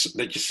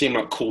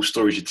like cool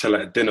stories you tell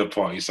at a dinner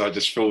party. So I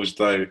just feel as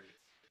though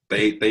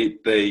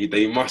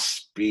they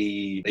must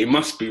be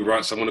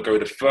right. So I'm going to go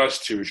with the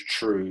first 2 as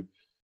true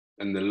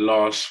and the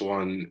last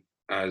one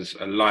as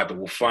a lie, but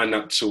we'll find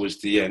out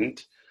towards the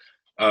end.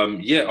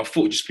 Yeah, I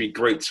thought it'd just be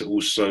great to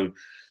also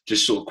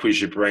just sort of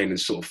quiz your brain and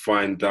sort of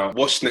find out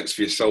what's next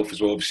for yourself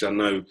as well. Obviously, I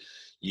know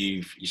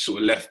you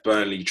sort of left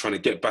Burnley, you're trying to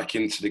get back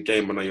into the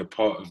game. I know you're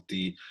part of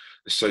the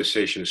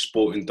Association of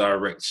Sporting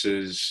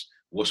Directors.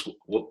 What's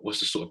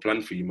the sort of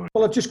plan for you, Mike?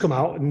 Well, I've just come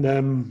out,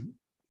 and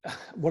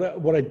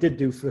what I did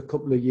do for a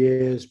couple of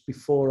years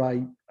before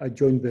I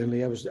joined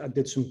Burnley, I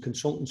did some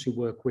consultancy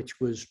work, which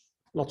was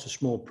lots of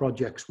small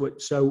projects.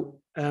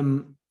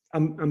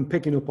 I'm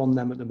picking up on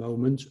them at the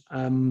moment.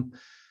 I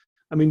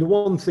mean, the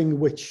one thing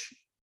which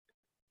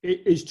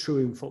is true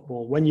in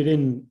football, when you're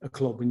in a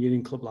club and you're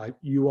in club life,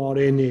 you are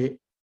in it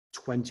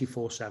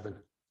 24/7.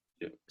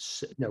 Yeah.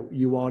 No,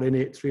 you are in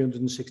it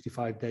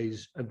 365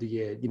 days of the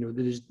year. You know,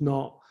 there is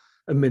not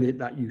a minute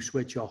that you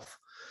switch off.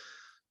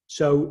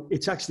 So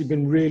it's actually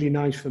been really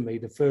nice for me,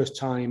 the first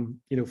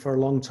time, you know, for a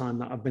long time,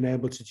 that I've been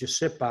able to just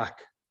sit back,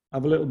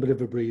 have a little bit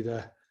of a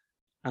breather,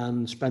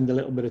 and spend a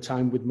little bit of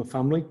time with my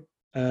family.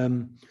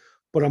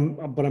 But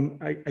I'm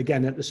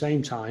again, at the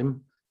same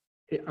time,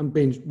 I'm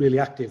being really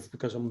active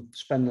because I'm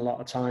spending a lot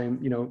of time,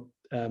 you know,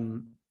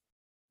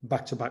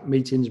 back-to-back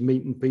meetings,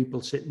 meeting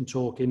people, sitting,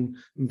 talking,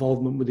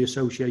 involvement with the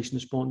Association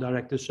of Sporting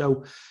Directors.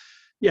 So,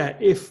 yeah,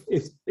 if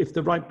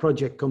the right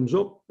project comes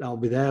up, I'll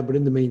be there. But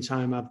in the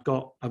meantime, I've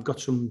got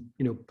some,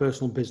 you know,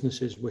 personal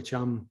businesses which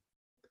I'm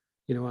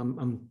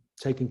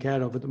taking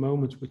care of at the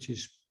moment, which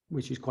is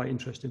quite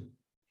interesting.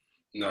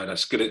 No,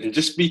 that's good. And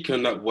just speaking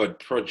on that word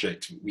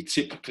project, we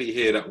typically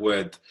hear that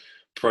word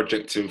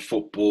project in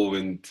football,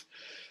 and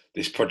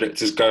this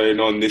project is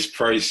going on, this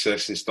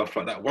process and stuff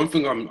like that. One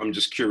thing I'm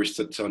just curious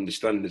to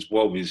understand as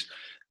well is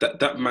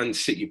that Man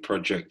City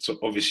project. So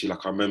obviously,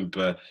 like, I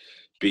remember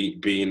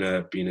being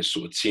a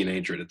sort of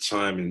teenager at the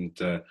time,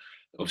 and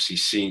obviously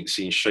seeing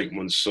Sheikh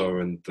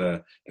Mansour and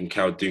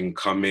Khaldoon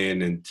come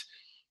in, and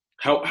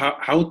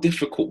how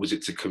difficult was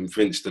it to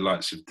convince the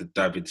likes of the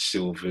David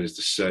Silvas,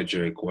 the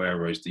Sergio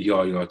Agueros, the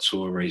Yaya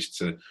Toures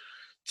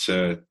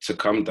to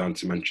come down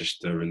to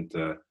Manchester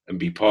and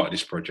be part of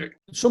this project?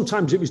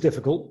 Sometimes it was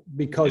difficult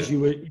because you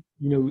were, you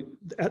know,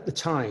 at the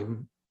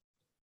time,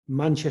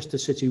 Manchester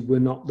City were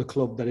not the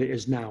club that it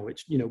is now.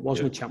 It's, you know, it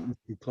wasn't a Champions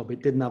League club.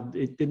 It didn't have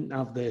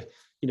the,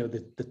 you know,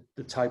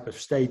 the type of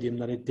stadium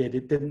that it did.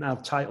 It didn't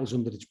have titles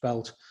under its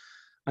belt.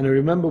 And I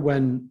remember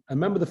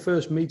the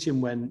first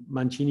meeting when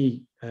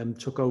Mancini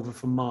took over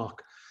from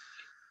Mark.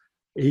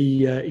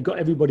 He got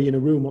everybody in a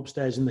room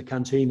upstairs in the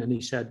canteen, and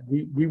he said,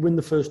 "We win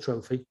the first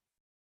trophy."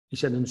 He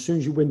said, "And as soon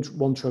as you win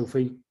one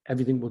trophy,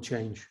 everything will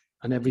change."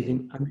 And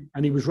everything,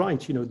 and he was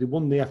right. You know, they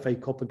won the FA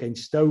Cup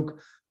against Stoke,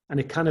 and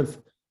it kind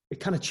of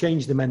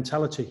changed the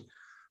mentality.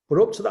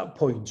 But up to that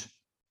point,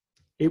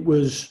 there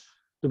was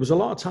a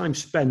lot of time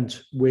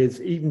spent with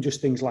even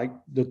just things like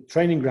the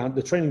training ground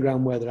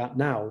where they're at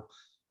now.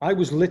 I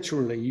was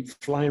literally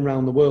flying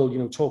around the world, you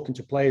know, talking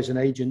to players and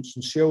agents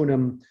and showing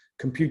them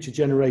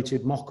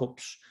computer-generated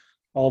mock-ups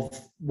of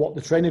what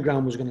the training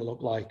ground was going to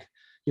look like.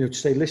 You know, to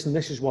say, listen,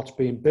 this is what's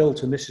being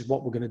built and this is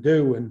what we're going to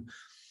do. And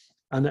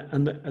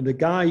the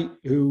guy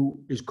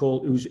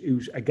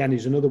who's again,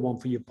 is another one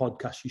for your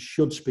podcast you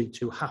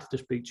have to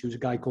speak to, is a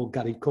guy called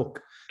Gary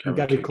Cook.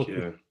 Gary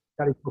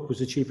Cook was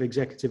the chief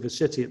executive of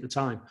City at the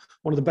time.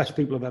 One of the best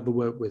people I've ever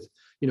worked with.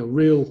 You know,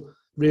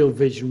 real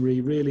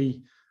visionary,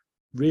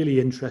 really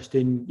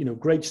interesting, you know,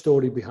 great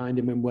story behind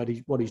him and what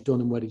he's done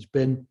and where he's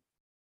been.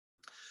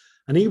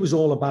 And he was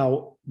all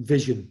about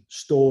vision,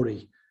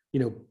 story, you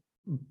know,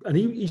 and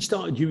he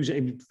started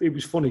using, it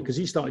was funny because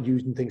he started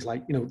using things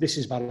like, you know, this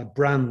is about a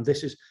brand,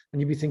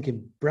 and you'd be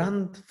thinking,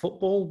 brand,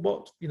 football,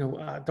 what, you know,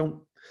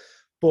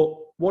 but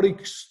what he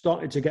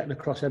started to get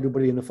across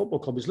everybody in the football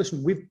club is,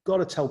 listen, we've got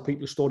to tell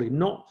people a story,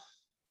 not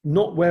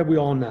where we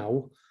are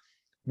now,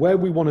 where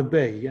we want to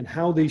be, and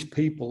how these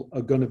people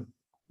are going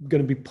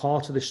to be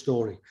part of this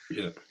story.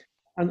 Yeah.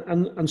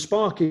 And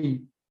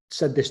Sparky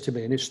said this to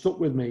me, and it stuck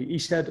with me. He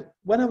said,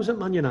 when I was at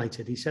Man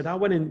United, he said, I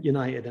went in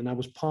United and I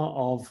was part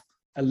of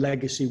a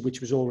legacy which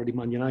was already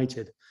Man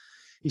United.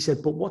 He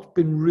said, but what's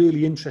been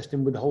really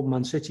interesting with the whole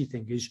Man City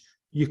thing is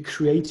you're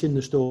creating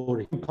the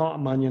story. Part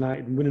of Man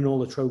United and winning all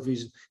the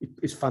trophies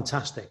is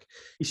fantastic.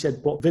 He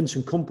said, but Vince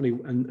and company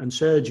and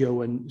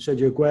Sergio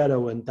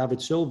Aguero and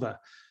David Silva,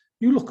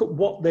 you look at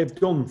what they've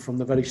done from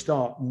the very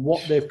start and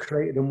what they've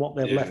created and what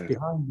they've left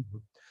behind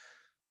them.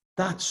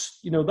 That's,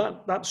 you know,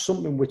 that's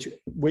something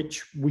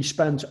which we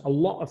spent a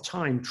lot of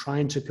time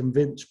trying to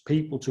convince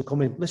people to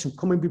come in. Listen,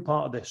 come and be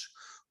part of this.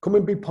 Come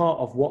and be part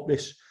of what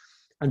this.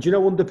 And you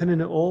know,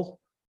 underpinning it all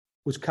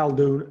was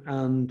Khaldoon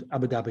and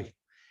Abu Dhabi.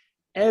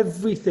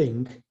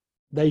 Everything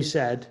they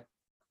said,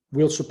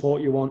 we'll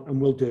support you on and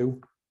we'll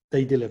do,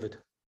 they delivered.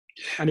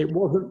 And it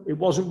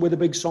wasn't with a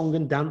big song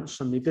and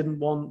dance, and they didn't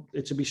want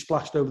it to be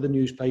splashed over the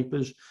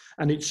newspapers.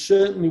 And it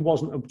certainly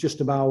wasn't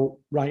just about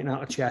writing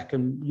out a check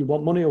and you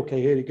want money,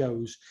 okay, here it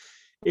goes.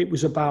 It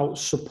was about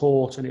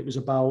support, and it was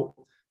about,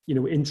 you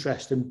know,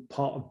 interest in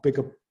part of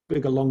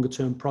bigger longer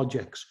term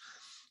projects.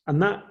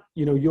 And that,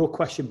 you know, your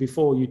question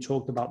before, you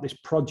talked about this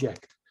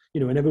project, you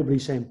know, and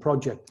everybody's saying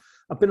project.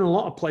 I've been in a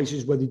lot of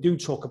places where they do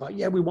talk about,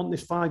 we want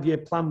this 5-year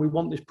plan, we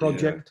want this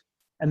project.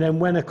 And then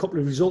when a couple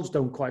of results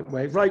don't quite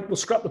work, right, we'll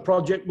scrap the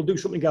project, we'll do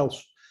something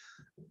else.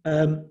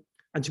 And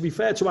to be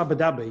fair to Abu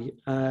Dhabi,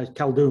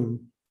 Khaldoon,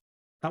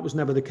 that was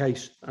never the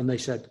case. And they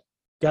said,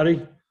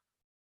 Gary,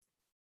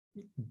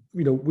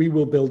 we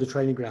will build a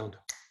training ground.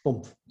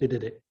 Boom, they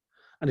did it.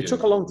 And it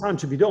took a long time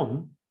to be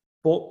done,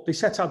 but they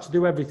set out to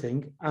do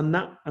everything.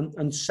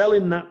 And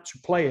selling that to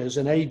players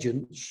and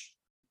agents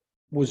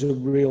was a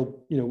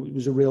real, it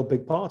was a real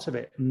big part of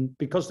it. And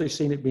because they've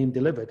seen it being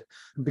delivered,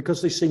 and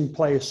because they've seen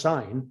players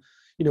sign,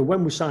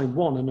 when we signed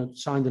one and then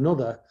signed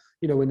another,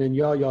 and then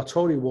Yaya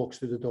Toure walks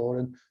through the door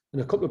and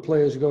a couple of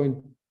players are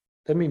going,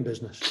 they mean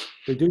business.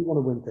 They do want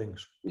to win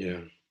things. Yeah.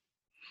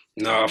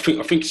 No, I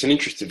think it's an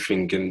interesting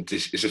thing, and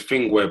it's a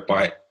thing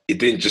whereby it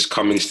didn't just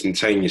come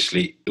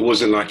instantaneously. It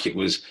wasn't like it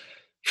was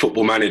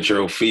Football Manager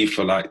or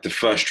FIFA. Like the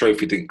first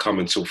trophy didn't come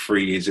until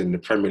 3 years in. The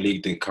Premier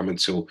League didn't come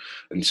until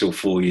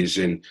 4 years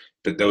in.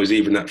 But there was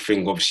even that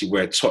thing, obviously,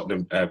 where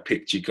Tottenham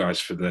picked you guys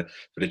for the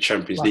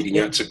Champions League, and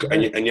you had to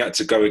and you had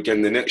to go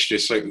again the next year.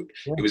 So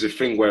it was a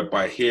thing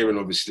whereby hearing,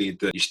 obviously,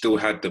 that you still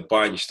had the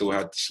buy, you still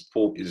had the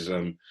support is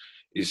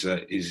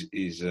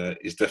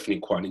definitely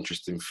quite an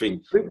interesting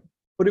thing.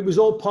 But it was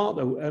all part,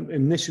 though,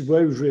 and this is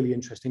where it was really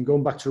interesting.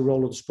 Going back to the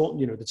role of the sport,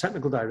 the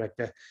technical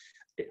director.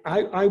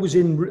 I was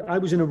in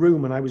a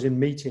room and I was in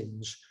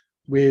meetings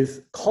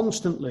with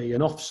constantly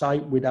an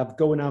off-site. We'd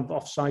go and have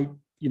off-site,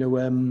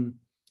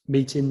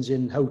 meetings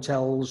in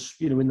hotels,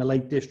 in the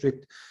Lake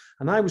District.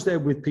 And I was there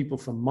with people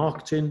from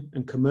marketing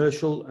and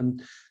commercial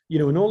and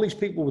all these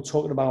people were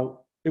talking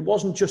about, it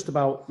wasn't just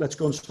about let's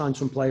go and sign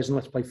some players and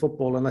let's play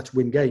football and let's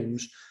win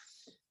games.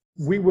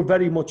 We were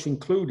very much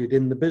included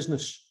in the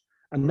business.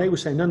 And they were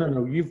saying,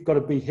 no, you've got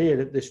to be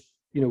here at this,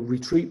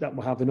 retreat that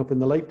we're having up in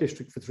the Lake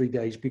District for 3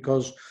 days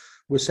because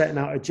we're setting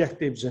out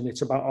objectives and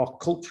it's about our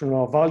culture and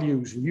our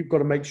values. And you've got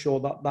to make sure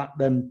that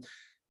then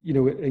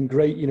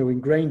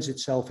ingrains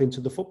itself into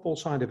the football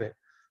side of it.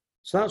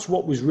 So that's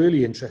what was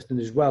really interesting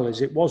as well, is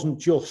it wasn't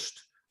just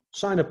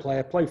sign a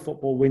player, play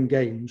football, win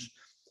games.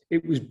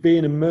 It was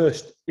being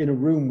immersed in a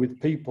room with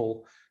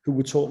people who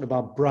were talking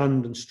about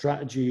brand and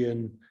strategy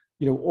and,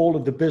 all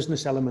of the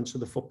business elements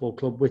of the football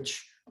club,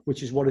 which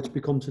is what it's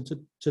become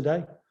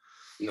today.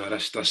 No,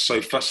 that's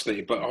so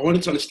fascinating. But I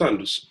wanted to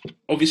understand,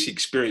 obviously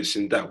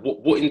experiencing that,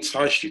 what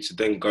enticed you to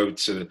then go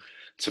to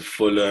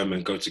Fulham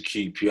and go to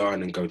QPR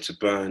and then go to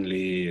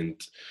Burnley, and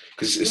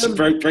because it's a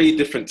very, very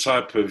different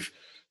type of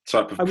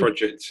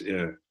project.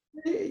 Yeah,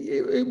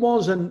 it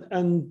was,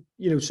 and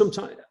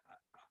sometimes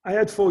I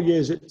had 4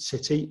 years at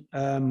City,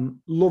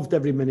 loved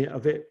every minute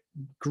of it.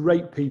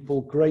 Great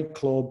people, great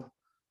club,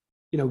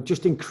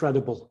 just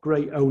incredible,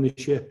 great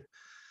ownership.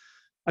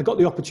 I got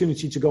the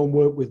opportunity to go and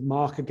work with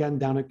Mark again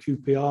down at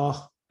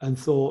QPR and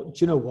thought, do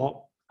you know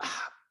what?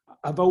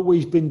 I've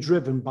always been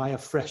driven by a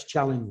fresh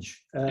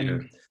challenge.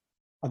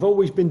 I've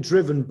always been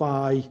driven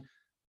by,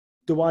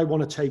 do I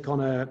want to take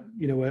on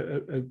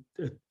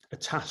a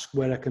task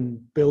where I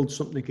can build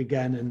something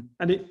again?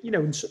 And it,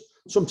 and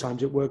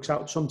sometimes it works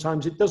out,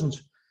 sometimes it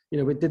doesn't.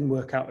 It didn't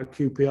work out at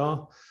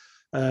QPR.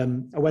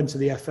 I went to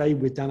the FA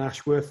with Dan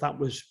Ashworth. That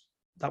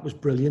was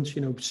brilliant.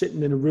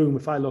 Sitting in a room,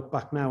 if I look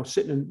back now,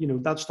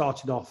 that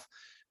started off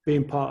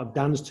being part of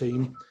Dan's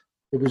team.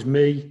 It was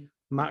me,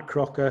 Matt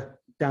Crocker,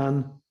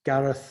 Dan,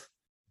 Gareth,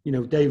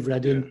 Dave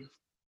Redding. Yeah.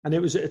 And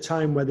it was at a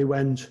time where they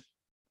went,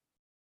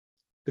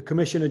 the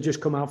commission had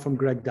just come out from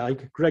Greg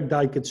Dyke. Greg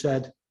Dyke had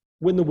said,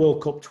 win the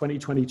World Cup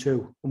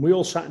 2022. And we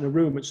all sat in a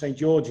room at St.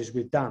 George's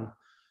with Dan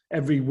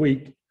every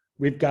week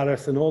with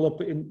Gareth and all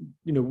up in,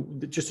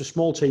 just a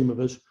small team of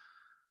us.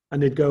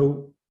 And they'd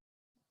go,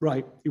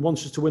 right, he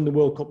wants us to win the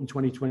World Cup in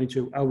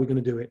 2022. How are we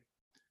going to do it?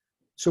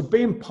 So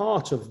being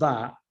part of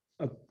that,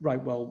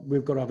 right, well,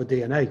 we've got to have a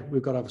DNA.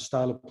 We've got to have a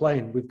style of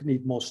playing. We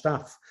need more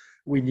staff.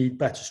 We need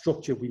better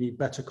structure. We need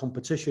better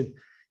competition.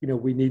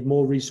 We need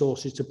more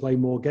resources to play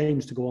more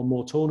games, to go on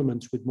more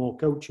tournaments with more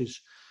coaches.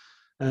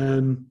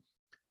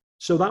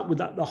 So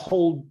the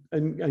whole,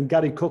 and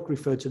Gary Cook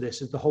referred to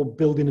this as the whole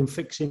building and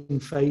fixing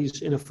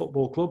phase in a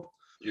football club.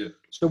 Yeah.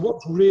 So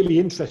what's really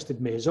interested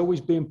me is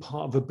always being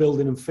part of a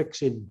building and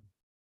fixing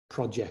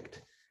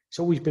project. It's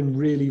always been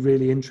really,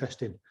 really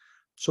interesting.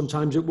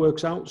 Sometimes it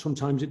works out,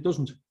 sometimes it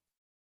doesn't.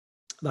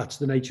 That's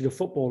the nature of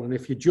football. And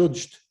if you're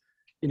judged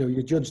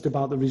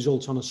about the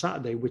results on a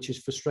Saturday, which is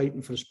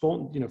frustrating for the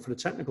sport, for the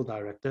technical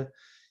director,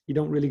 you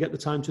don't really get the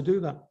time to do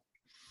that.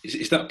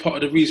 Is that part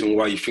of the reason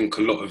why you think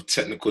a lot of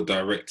technical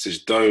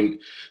directors don't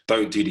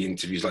do the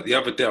interviews? Like the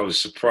other day, I was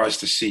surprised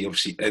to see,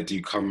 obviously,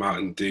 Edu come out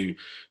and do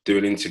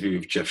an interview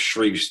with Jeff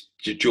Shreves.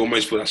 Do you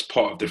almost feel that's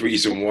part of the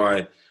reason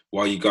why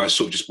you guys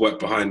sort of just work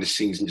behind the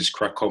scenes and just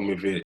crack on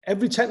with it?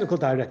 Every technical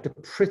director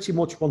pretty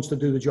much wants to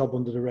do the job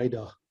under the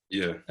radar.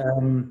 Yeah.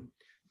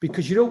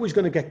 Because you're always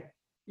going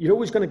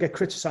to get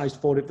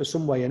criticised for it for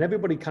some way, and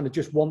everybody kind of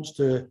just wants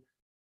to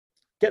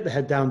get the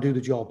head down, do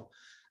the job.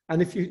 And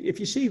if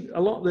you see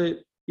a lot of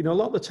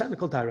the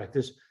technical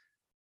directors,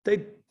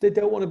 they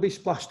don't want to be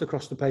splashed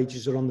across the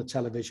pages or on the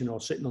television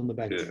or sitting on the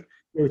bench. Yeah.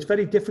 It's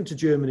very different to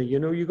Germany.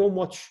 You go and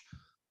watch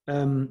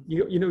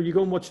You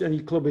go and watch any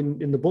club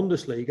in the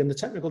Bundesliga, and the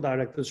technical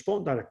director, the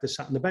sport director,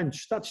 sat on the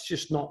bench. That's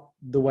just not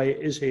the way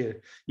it is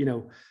here.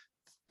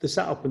 They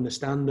sat up in the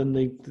stand, and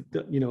a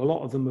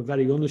lot of them are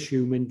very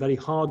unassuming, very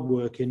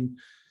hardworking,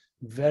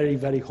 very,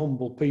 very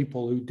humble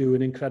people who do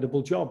an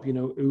incredible job.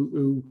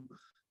 Who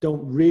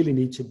don't really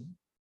need to,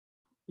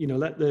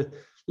 let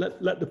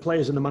the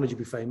players and the manager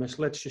be famous.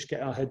 Let's just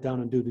get our head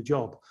down and do the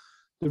job.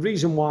 The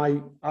reason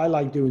why I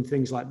like doing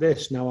things like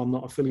this, now I'm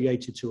not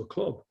affiliated to a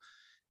club,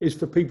 is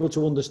for people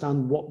to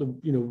understand what the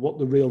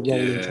real role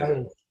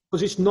entails.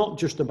 Because it's not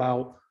just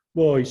about,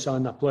 well, he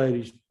signed that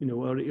player,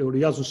 or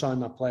he hasn't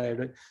signed that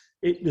player.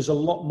 There's a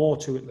lot more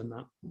to it than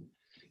that.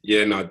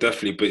 Yeah, no,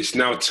 definitely. But it's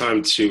now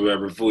time to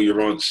reveal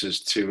your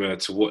answers to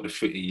what the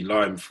footy you're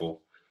lying for.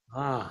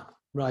 Ah,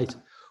 right.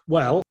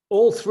 Well,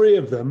 all three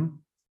of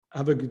them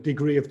have a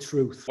degree of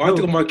truth. Why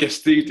do my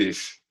guests do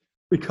this?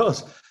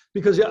 Because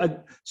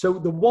so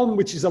the one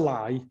which is a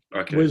lie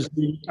was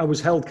I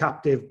was held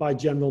captive by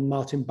General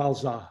Martin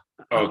Balzar.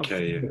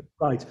 Okay, yeah.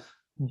 Right.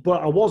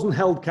 But I wasn't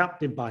held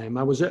captive by him.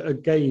 I was at a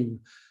game,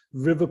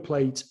 River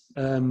Plate,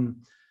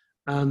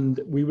 and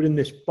we were in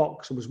this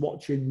box. I was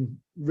watching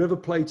River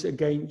Plate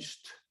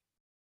against,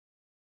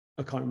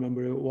 I can't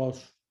remember who it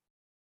was,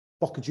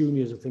 Boca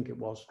Juniors, I think it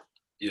was.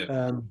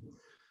 Yeah.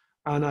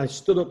 And I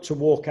stood up to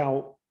walk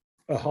out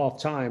at half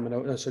time,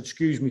 and I said,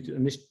 "Excuse me,"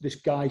 and this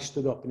guy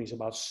stood up, and he's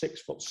about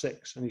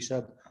 6'6", and he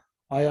said,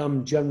 "I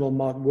am General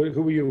Martin.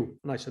 Who are you?"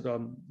 And I said,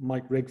 "I'm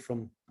Mike Rigg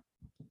from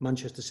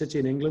Manchester City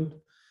in England."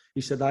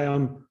 He said, "I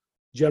am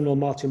General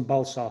Martin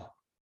Balzar,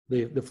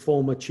 the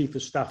former chief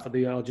of staff of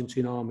the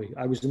Argentine army.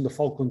 I was in the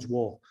Falklands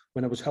War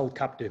when I was held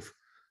captive."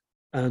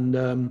 And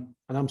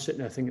I'm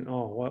sitting there thinking,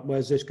 "Oh,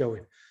 where's this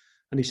going?"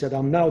 And he said,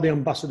 "I'm now the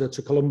ambassador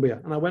to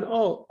Colombia." And I went,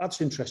 "Oh, that's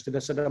interesting." I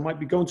said, "I might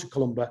be going to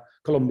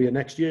Colombia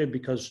next year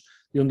because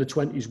the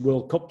under-20s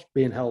World Cup's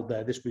being held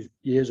there." This was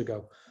years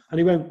ago. And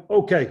he went,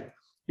 "Okay,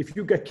 if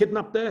you get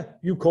kidnapped there,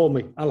 you call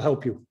me. I'll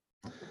help you."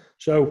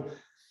 So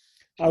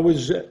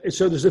there's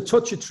a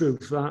touch of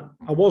truth that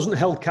I wasn't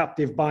held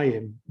captive by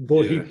him,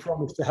 but he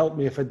promised to help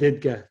me if I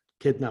did get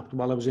kidnapped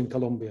while I was in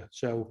Colombia.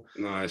 So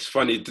no, it's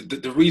funny.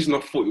 The reason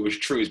I thought it was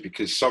true is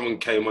because someone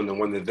came on and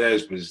one of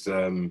theirs was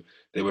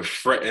they were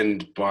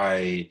threatened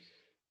by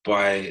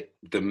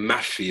the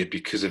mafia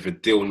because of a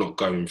deal not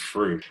going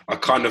through. I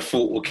kind of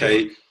thought,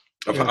 okay,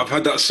 I've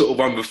had that sort of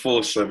one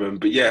before,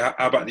 but yeah,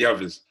 how about the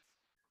others?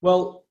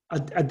 Well,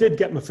 I did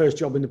get my first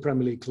job in the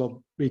Premier League club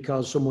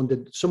because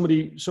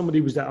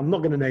somebody was there. I'm not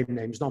going to name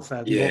names, not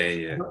fair.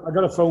 Yeah. I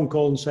got a phone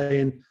call and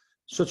saying,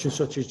 such and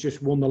such has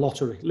just won the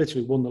lottery,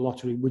 literally won the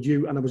lottery. Would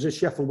you? And I was at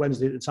Sheffield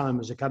Wednesday at the time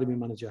as academy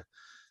manager.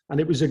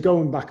 And it was a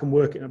going back and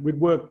working. We'd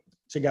worked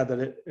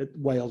together at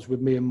Wales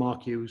with me and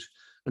Mark Hughes.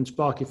 And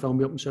Sparky phoned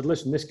me up and said,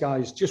 "Listen, this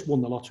guy's just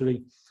won the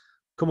lottery.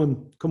 Come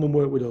and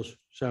work with us."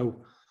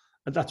 So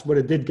that's where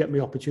it did get me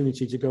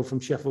opportunity to go from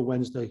Sheffield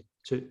Wednesday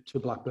to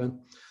Blackburn.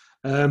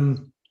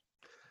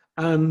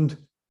 And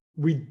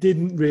we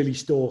didn't really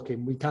stalk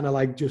him. We kind of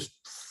like just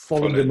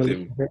followed him a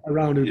little bit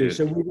around. Yeah.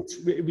 So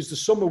it was the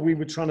summer we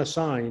were trying to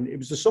sign. It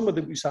was the summer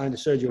that we signed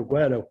Sergio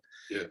Aguero.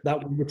 Yeah.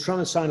 That we were trying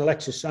to sign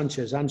Alexis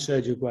Sanchez and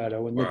Sergio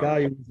Aguero. And the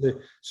guy who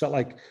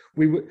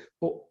was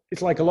but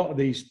it's like a lot of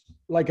these,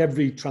 like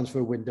every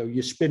transfer window,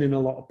 you're spinning a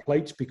lot of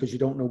plates because you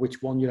don't know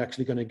which one you're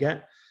actually going to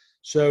get.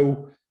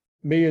 So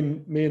me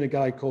and a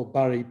guy called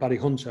Barry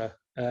Hunter,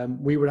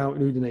 we were out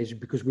in Udinese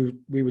because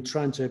we were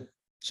trying to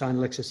sign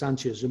Alexis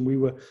Sanchez, and we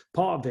were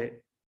part of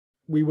it.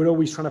 We were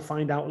always trying to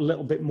find out a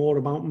little bit more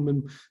about him,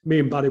 and me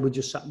and Barry were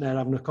just sitting there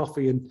having a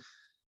coffee, and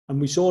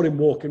we saw him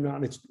walking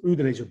around.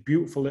 Udinese is a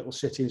beautiful little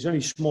city. It's only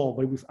small,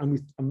 but me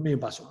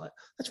and Barry were like,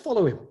 "Let's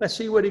follow him. Let's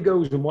see where he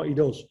goes and what he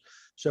does."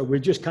 So we're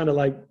just kind of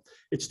like,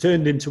 it's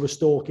turned into a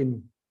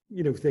stalking,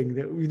 thing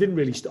that we didn't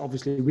really.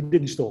 Obviously, we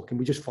didn't stalk him.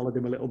 We just followed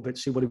him a little bit,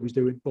 see what he was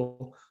doing. But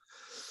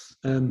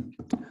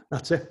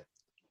that's it.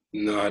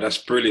 No, that's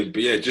brilliant.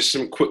 But yeah, just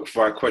some quick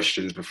fire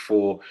questions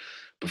before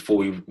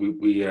we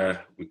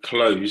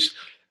close.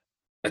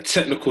 A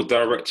technical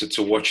director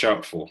to watch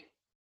out for,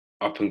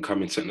 up and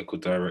coming technical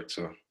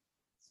director.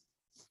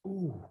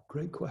 Oh,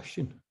 great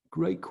question.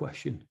 Great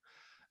question.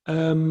 He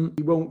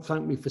won't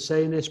thank me for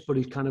saying this, but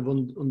he's kind of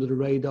under the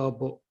radar.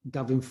 But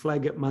Gavin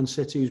Flegg at Man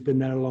City, who's been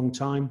there a long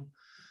time.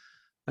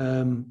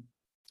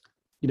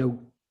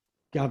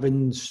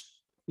 Gavin's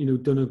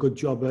done a good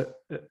job at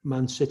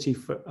Man City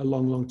for a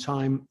long, long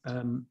time.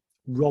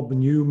 Rob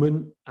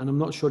Newman, and I'm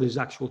not sure his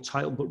actual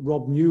title, but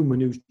Rob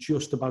Newman, who's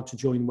just about to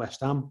join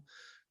West Ham.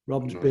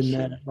 Rob's been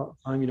there a lot of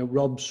time.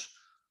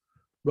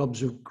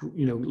 Rob's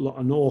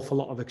an awful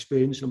lot of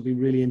experience. It'll be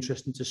really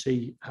interesting to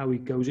see how he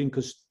goes in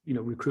because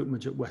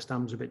recruitment at West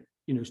Ham's a bit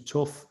is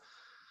tough,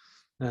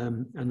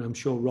 and I'm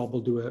sure Rob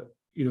will do a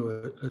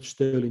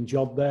sterling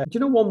job there. Do you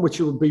know one which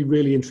will be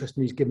really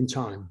interesting? He's given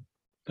time.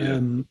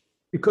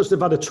 Because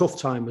they've had a tough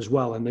time as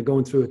well and they're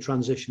going through a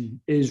transition,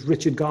 is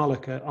Richard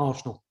Garlick at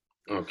Arsenal.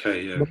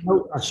 Okay, yeah.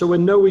 So we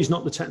know he's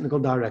not the technical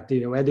director,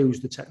 Edu's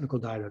the technical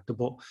director,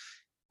 but,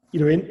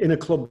 in a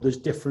club there's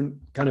different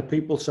kind of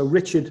people. So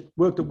Richard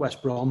worked at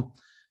West Brom.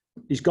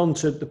 He's gone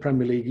to the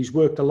Premier League. He's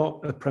worked a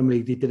lot at Premier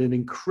League. He did an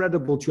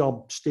incredible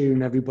job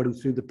steering everybody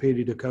through the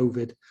period of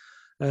COVID.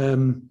 I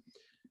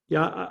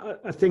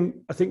think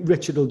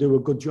Richard will do a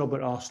good job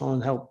at Arsenal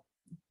and help,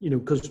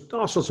 because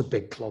Arsenal's a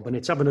big club and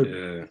it's having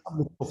a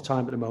tough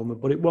time at the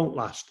moment, but it won't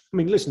last. I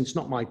mean, listen, it's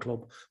not my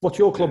club. What's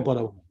your club, by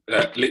the way?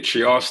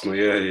 Literally Arsenal,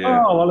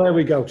 yeah. Oh, well, there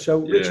we go. So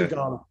Richard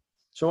Garner.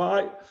 So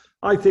I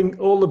think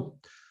all the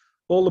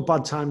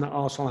bad time that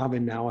Arsenal are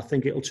having now, I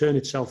think it'll turn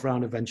itself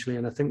around eventually,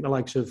 and I think the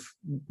likes of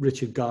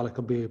Richard Garlick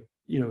will be,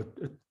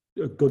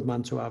 a good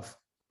man to have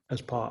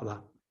as part of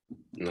that.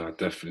 No,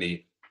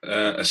 definitely.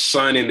 A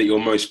signing that you're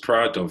most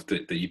proud of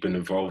that you've been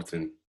involved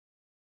in?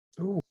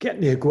 Ooh,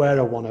 getting the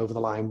Aguero one over the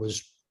line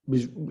was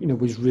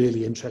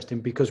really interesting,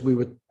 because we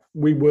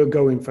were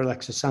going for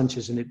Alexis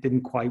Sanchez and it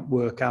didn't quite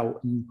work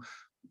out. And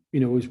I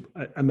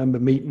remember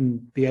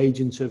meeting the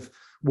agent,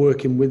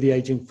 working with the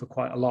agent for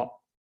quite a lot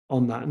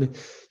on that, and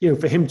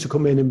for him to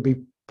come in and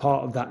be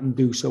part of that and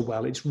do so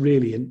well, it's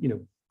really,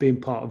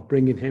 being part of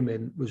bringing him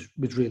in was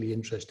really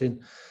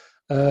interesting.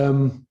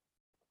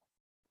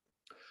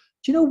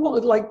 Do you know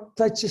what?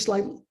 That's just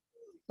like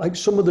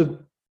some of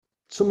the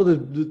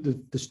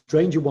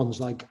stranger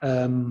ones, like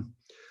Sonny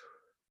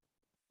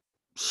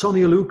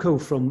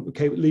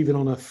Aluko leaving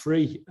on a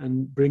free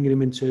and bringing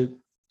him into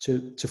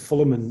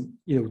Fulham, and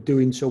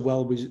doing so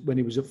well when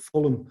he was at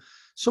Fulham.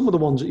 Some of the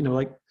ones,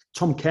 like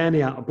Tom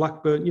Kearney out of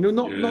Blackburn.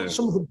 Not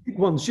some of the big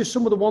ones, just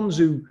some of the ones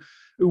who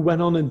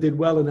went on and did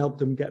well and helped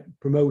them get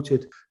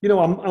promoted.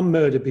 I'm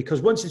murdered,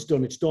 because once it's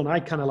done, it's done. I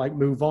kind of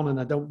move on,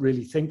 and I don't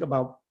really think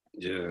about.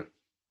 Yeah.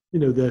 I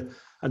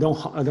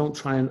don't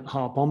try and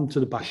harp on to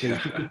the back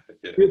end.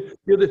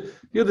 The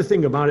other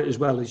thing about it as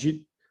well is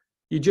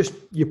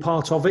you're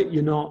part of it.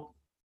 You're not.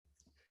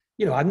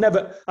 I've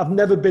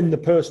never been the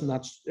person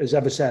that has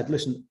ever said,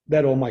 "Listen,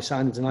 they're all my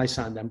signings and I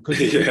signed them." Because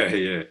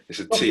it's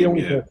a team.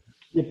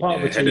 You're part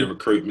of a team. Head of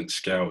recruitment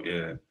scout.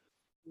 Yeah.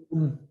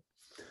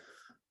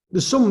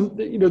 There's some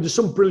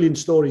brilliant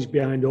stories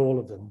behind all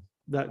of them.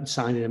 That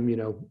signing them,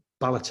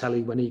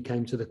 Balotelli when he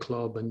came to the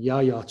club, and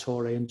Yaya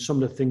Toure, and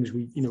some of the things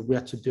we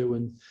had to do.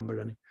 And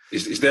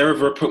is there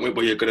ever a point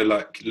where you're going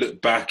to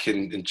look back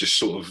and just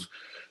sort of?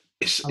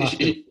 I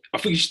think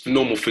it's just the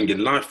normal thing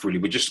in life. Really,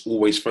 we're just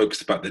always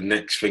focused about the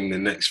next thing,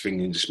 and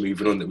just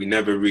moving on. That we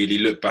never really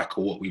look back at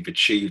what we've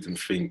achieved and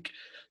think,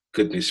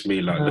 "Goodness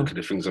me, look at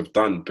the things I've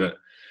done." But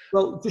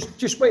well,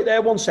 just wait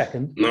there 1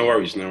 second. No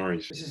worries.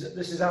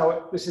 This is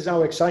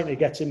how exciting it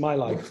gets in my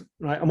life.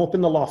 Right, I'm up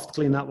in the loft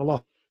cleaning out the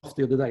loft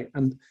the other day,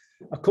 and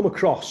I come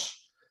across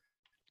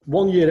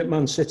one year at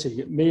Man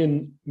City. Me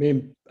and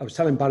I was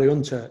telling Barry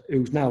Hunter,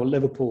 who's now at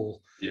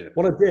Liverpool. Yeah.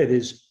 What I did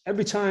is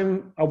every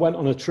time I went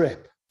on a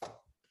trip,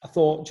 I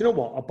thought, do you know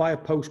what? I'll buy a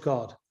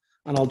postcard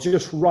and I'll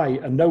just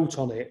write a note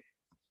on it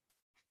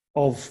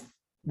of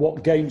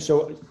what game.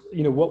 So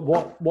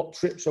what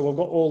trip. So I've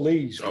got all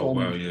these.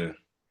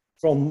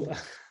 From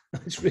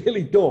it's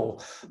really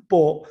dull,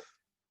 but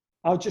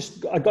I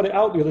got it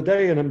out the other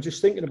day, and I'm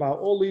just thinking about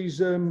all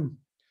these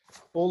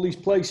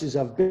places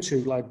I've been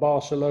to, like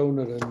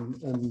Barcelona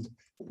and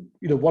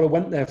what I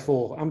went there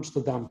for,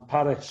 Amsterdam,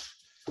 Paris.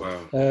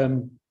 Wow.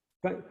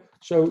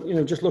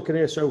 So, just looking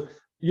here. So,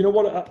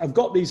 what, I've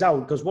got these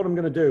out because what I'm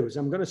going to do is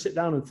I'm going to sit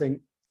down and think,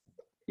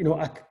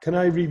 can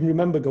I even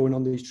remember going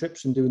on these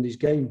trips and doing these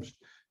games?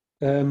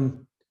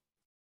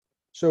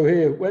 So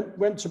here,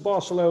 went to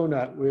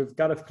Barcelona with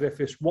Gareth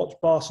Griffiths, watched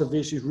Barca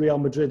versus Real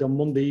Madrid on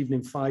Monday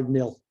evening,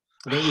 5-0.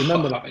 I don't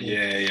remember that.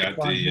 Yeah,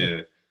 I do,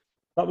 yeah.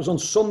 That was on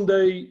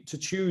Sunday to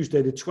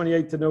Tuesday, the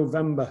 28th of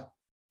November,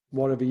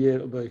 whatever year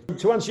it'll be.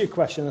 To answer your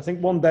question, I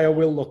think one day I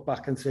will look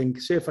back and see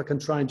if I can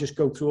try and just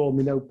go through all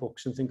my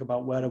notebooks and think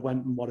about where I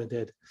went and what I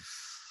did.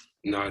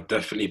 No,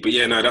 definitely. But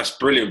that's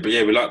brilliant. But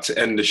we like to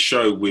end the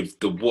show with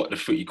the what the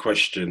footy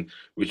question,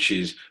 which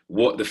is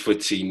what the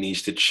footy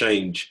needs to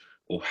change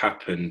or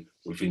happen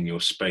within your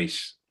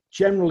space.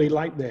 Generally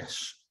like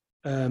this,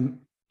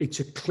 it's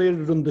a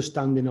clearer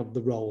understanding of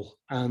the role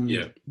and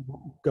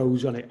what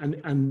goes on it.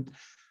 And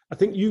I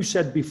think you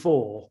said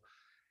before,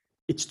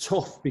 it's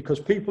tough because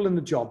people in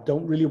the job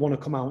don't really want to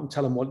come out and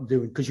tell them what they're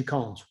doing because you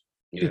can't.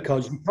 Yeah.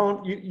 Because you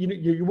can't,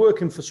 you're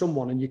working for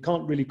someone and you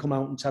can't really come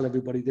out and tell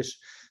everybody this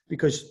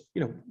because,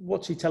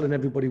 what's he telling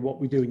everybody what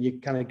we do? And you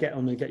kind of get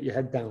on and get your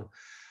head down.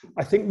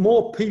 I think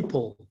more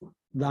people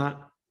that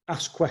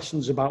ask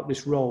questions about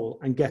this role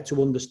and get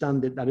to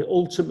understand it, that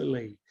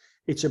ultimately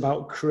it's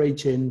about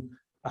creating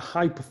a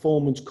high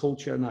performance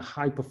culture and a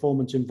high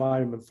performance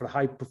environment for a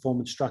high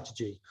performance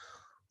strategy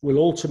will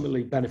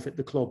ultimately benefit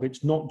the club.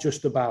 It's not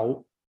just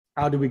about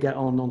how do we get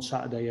on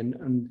Saturday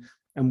and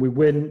we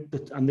win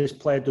and this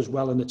player does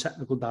well and the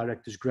technical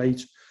director's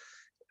great.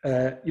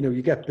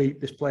 You get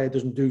beat, this player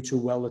doesn't do too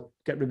well,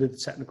 get rid of the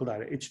technical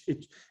director.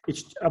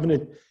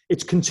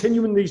 It's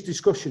continuing these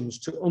discussions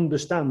to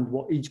understand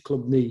what each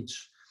club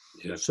needs,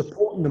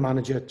 supporting the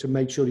manager to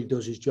make sure he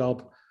does his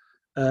job.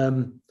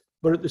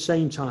 But at the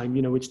same time,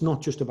 it's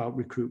not just about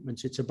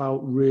recruitment. It's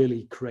about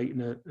really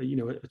creating a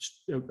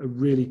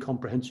really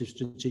comprehensive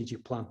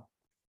strategic plan.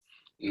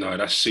 No,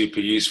 that's super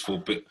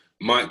useful. But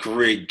Mike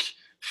Rigg,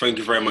 thank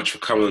you very much for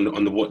coming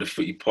on the What the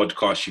Footy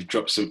podcast. You've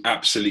dropped some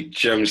absolute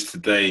gems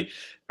today,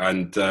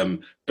 and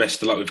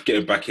best of luck with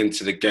getting back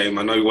into the game.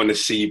 I know we want to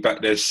see you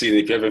back there soon.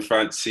 If you ever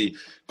fancy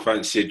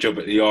a job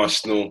at the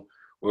Arsenal,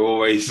 we're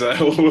always.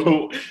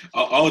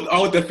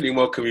 I'll definitely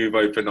welcome you with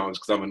open arms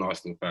because I'm an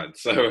Arsenal fan.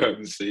 So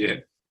yeah.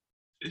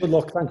 Good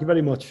luck. Thank you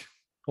very much.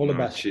 All the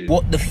best. Cheers.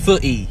 What the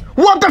footy?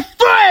 What the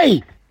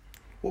footy?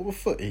 What the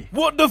footy?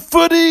 What the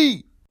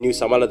footy? Knew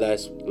some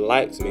Allardyce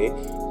liked me,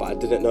 but I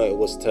didn't know it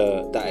was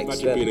to that Imagine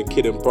extent. being a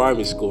kid in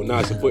primary school,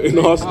 now supporting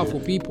Arsenal. Powerful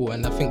people,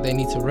 and I think they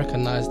need to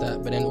recognise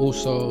that, but then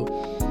also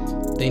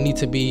they need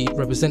to be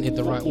represented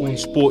the right way.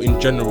 Sport in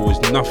general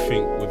is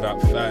nothing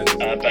without fans.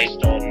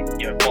 Based on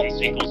one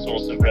single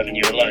source of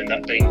revenue alone,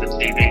 that being the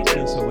TV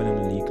deals. So well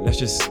in the league. Let's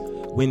just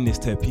win this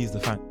to appease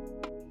the fans.